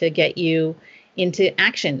fear to get you into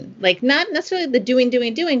action, not necessarily the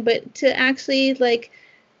doing, but to actually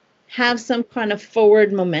have some kind of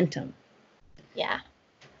forward momentum. Yeah.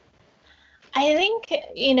 I think,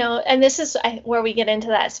 and this is where we get into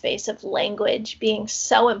that space of language being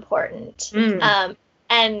so important.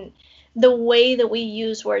 And the way that we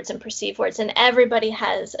use words and perceive words, and everybody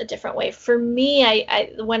has a different way. For me,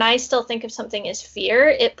 I when I still think of something as fear,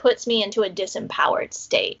 it puts me into a disempowered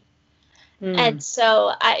state. And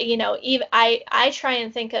so I try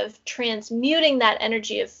and think of transmuting that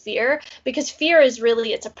energy of fear, because fear is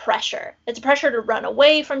really, it's a pressure. It's a pressure to run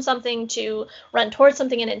away from something, to run towards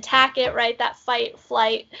something and attack it, right? That fight,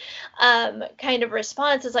 flight kind of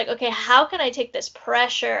response is like, okay, how can I take this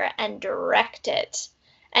pressure and direct it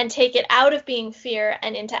and take it out of being fear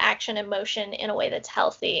and into action and motion in a way that's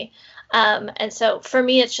healthy? And so for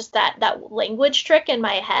me, it's just that language trick in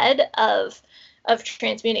my head of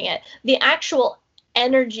transmuting it. The actual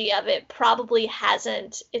energy of it probably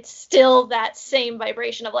hasn't. It's still that same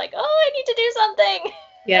vibration of like, oh, I need to do something.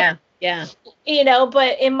 Yeah.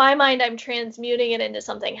 But in my mind, I'm transmuting it into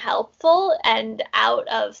something helpful and out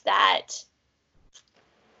of that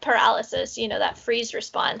paralysis, that freeze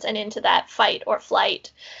response, and into that fight or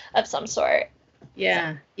flight of some sort.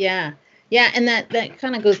 Yeah. And that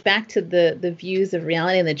kind of goes back to the views of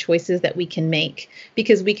reality and the choices that we can make,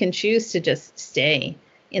 because we can choose to just stay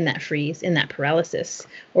in that freeze, in that paralysis,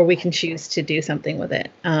 or we can choose to do something with it.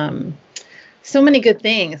 So many good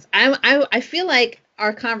things. I feel like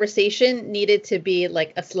our conversation needed to be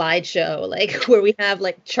like a slideshow, like where we have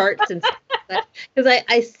like charts and stuff. Because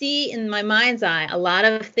I see in my mind's eye a lot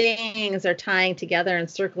of things are tying together and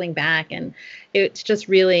circling back, and it's just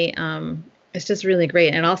really great.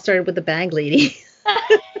 And it all started with the bag lady.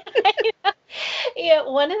 Yeah,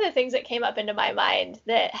 one of the things that came up into my mind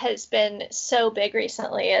that has been so big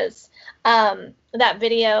recently is that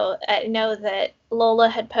video I know that Lola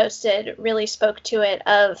had posted really spoke to it,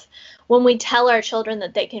 of when we tell our children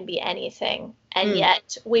that they can be anything, and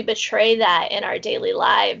yet we betray that in our daily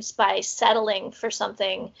lives by settling for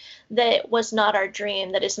something that was not our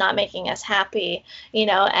dream, that is not making us happy,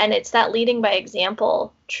 and it's that leading by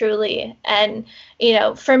example, truly. And,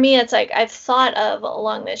 for me, it's like I've thought of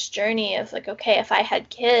along this journey of like, okay, if I had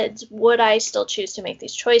kids, would I still choose to make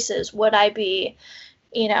these choices? Would I be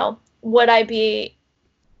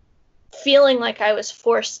feeling like I was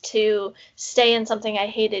forced to stay in something I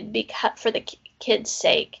hated for the kids'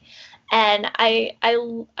 sake? And I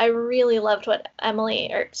really loved what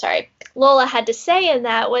Lola had to say in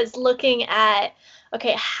that, was looking at,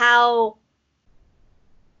 okay, how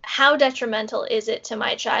detrimental is it to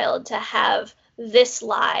my child to have this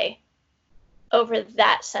lie over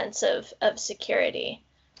that sense of security,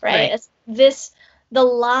 right? The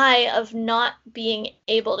lie of not being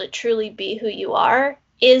able to truly be who you are.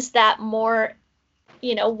 Is that more,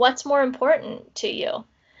 what's more important to you?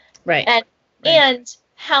 Right. And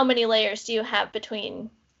how many layers do you have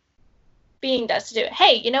between being destitute?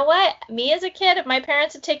 Hey, you know what? Me as a kid, if my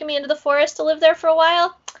parents had taken me into the forest to live there for a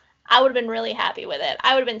while, I would have been really happy with it.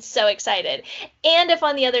 I would have been so excited. And if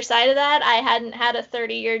on the other side of that, I hadn't had a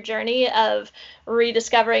 30-year journey of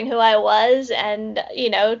rediscovering who I was and,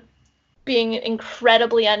 being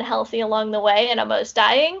incredibly unhealthy along the way and almost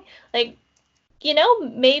dying, like,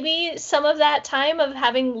 maybe some of that time of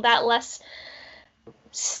having that less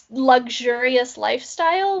luxurious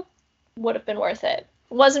lifestyle would have been worth it.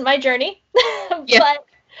 Wasn't my journey, but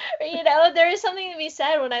there is something to be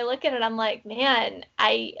said when I look at it. I'm like, man,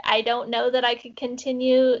 I don't know that I could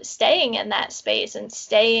continue staying in that space and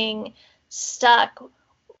staying stuck,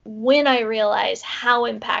 when I realize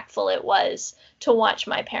how impactful it was to watch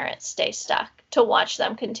my parents stay stuck, to watch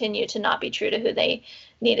them continue to not be true to who they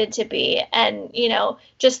needed to be. And,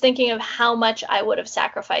 just thinking of how much I would have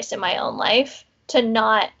sacrificed in my own life to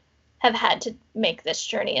not have had to make this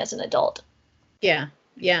journey as an adult. Yeah.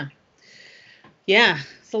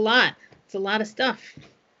 It's a lot. It's a lot of stuff.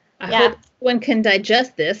 I hope one can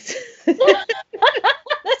digest this.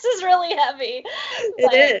 This is really heavy.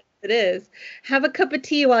 It is. Have a cup of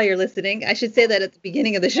tea while you're listening. I should say that at the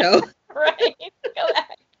beginning of the show. Right. Go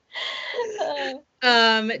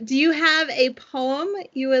back. Do you have a poem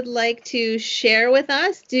you would like to share with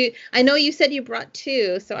us? I know you said you brought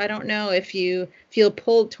two, so I don't know if you feel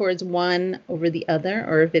pulled towards one over the other,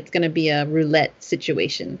 or if it's going to be a roulette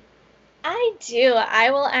situation. I do.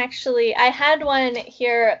 I had one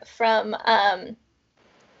here from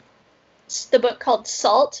the book called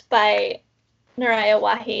Salt by Nuraya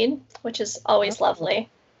Waheed, which is always lovely.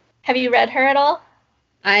 Have you read her at all?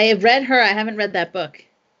 I've read her. I haven't read that book.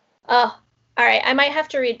 Oh, all right. I might have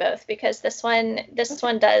to read both, because this one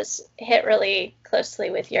does hit really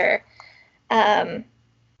closely with your. This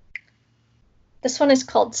one is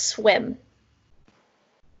called Swim.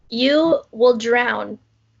 You will drown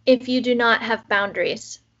if you do not have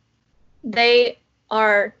boundaries. They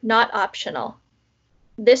are not optional.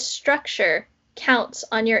 This structure counts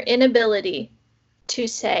on your inability to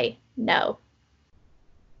say no.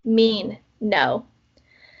 Mean no.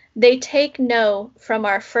 They take no from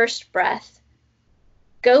our first breath.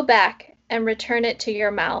 Go back and return it to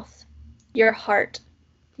your mouth, your heart,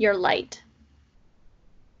 your light.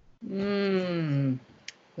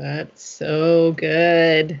 That's so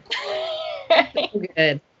good. So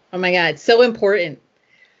good. Oh my God, so important.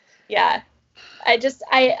 Yeah.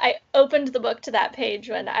 I opened the book to that page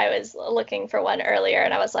when I was looking for one earlier,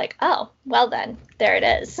 and I was like, oh, well then, there it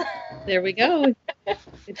is. There we go.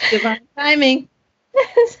 It's divine timing.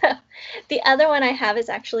 So the other one I have is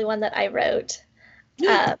actually one that I wrote.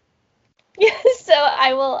 So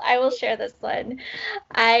I will share this one.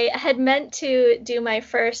 I had meant to do my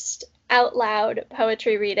first out loud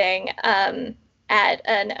poetry reading at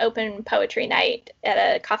an open poetry night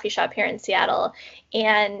at a coffee shop here in Seattle,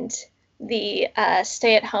 and the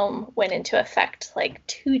stay at home went into effect like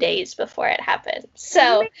 2 days before it happened.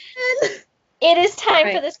 So it is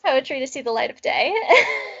time for this poetry to see the light of day.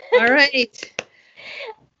 All right.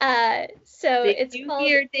 So it's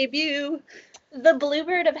called Debut. The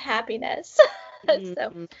Bluebird of Happiness.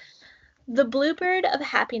 So, the bluebird of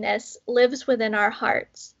happiness lives within our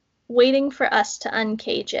hearts, waiting for us to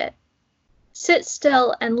uncage it. Sit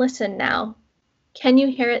still and listen now. Can you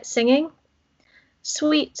hear it singing?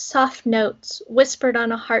 Sweet, soft notes whispered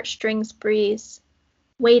on a heartstrings breeze,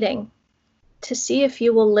 waiting to see if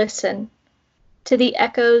you will listen to the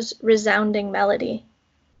echo's resounding melody.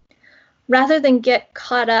 Rather than get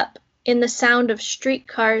caught up in the sound of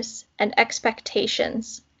streetcars and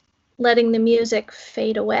expectations, letting the music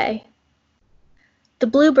fade away. The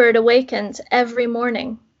bluebird awakens every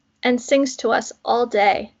morning and sings to us all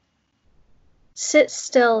day. Sit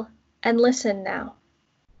still and listen now.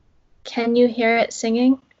 Can you hear it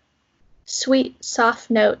singing? Sweet, soft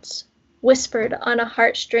notes whispered on a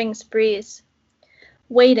heartstrings breeze,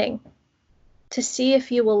 waiting to see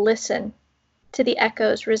if you will listen to the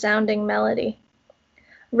echo's resounding melody.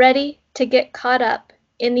 Ready to get caught up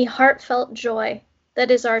in the heartfelt joy that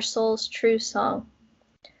is our soul's true song.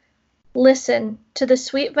 Listen to the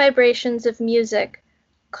sweet vibrations of music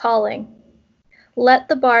calling. Let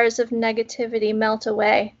the bars of negativity melt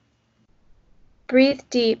away. Breathe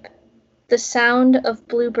deep the sound of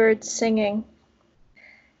bluebirds singing.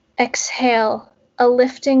 Exhale a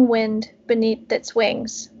lifting wind beneath its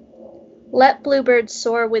wings. Let bluebirds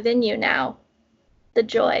soar within you now, the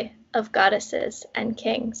joy of goddesses and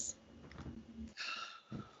kings.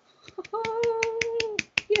 Oh,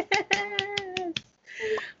 yes.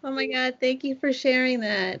 Oh my God, thank you for sharing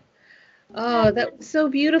that. Oh, that was so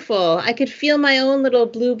beautiful. I could feel my own little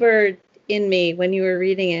bluebird in me when you were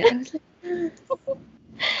reading it. I was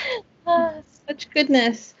like, such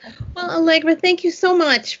goodness. Well, Allegra, thank you so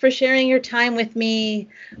much for sharing your time with me.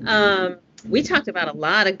 We talked about a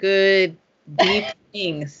lot of good, deep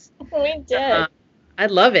things. We did. I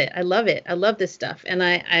love it. I love it. I love this stuff. And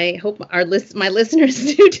I hope my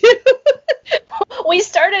listeners do too. We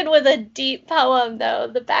started with a deep poem, though.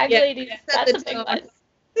 The Bag Lady, that's a big one.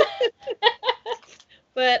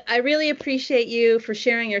 But I really appreciate you for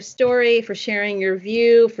sharing your story, for sharing your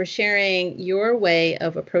view, for sharing your way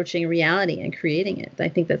of approaching reality and creating it. I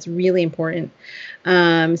think that's really important.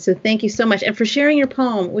 So thank you so much. And for sharing your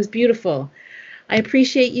poem. It was beautiful. I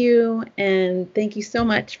appreciate you. And thank you so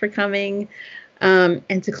much for coming.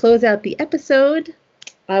 And to close out the episode,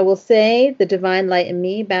 I will say the divine light in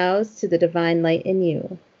me bows to the divine light in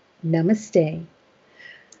you. Namaste.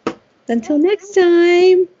 Until next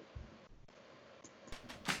time.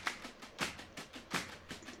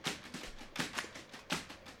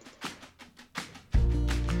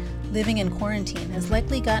 Living in quarantine has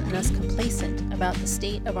likely gotten us complacent about the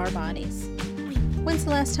state of our bodies. When's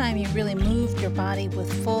the last time you really moved your body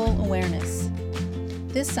with full awareness?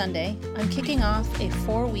 This Sunday, I'm kicking off a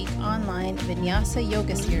 4-week online Vinyasa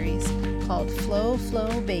yoga series called Flow,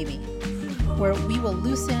 Flow, Baby, where we will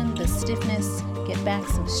loosen the stiffness, get back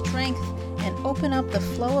some strength, and open up the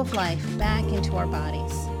flow of life back into our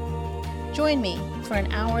bodies. Join me for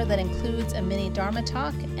an hour that includes a mini Dharma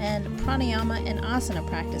talk and pranayama and asana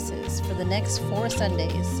practices for the next 4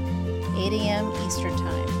 Sundays, 8 a.m. Eastern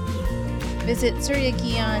Time. Visit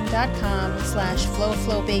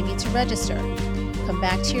suryagian.com/flowflowbaby to register. Come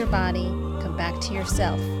back to your body, come back to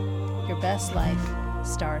yourself. Your best life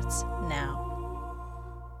starts now.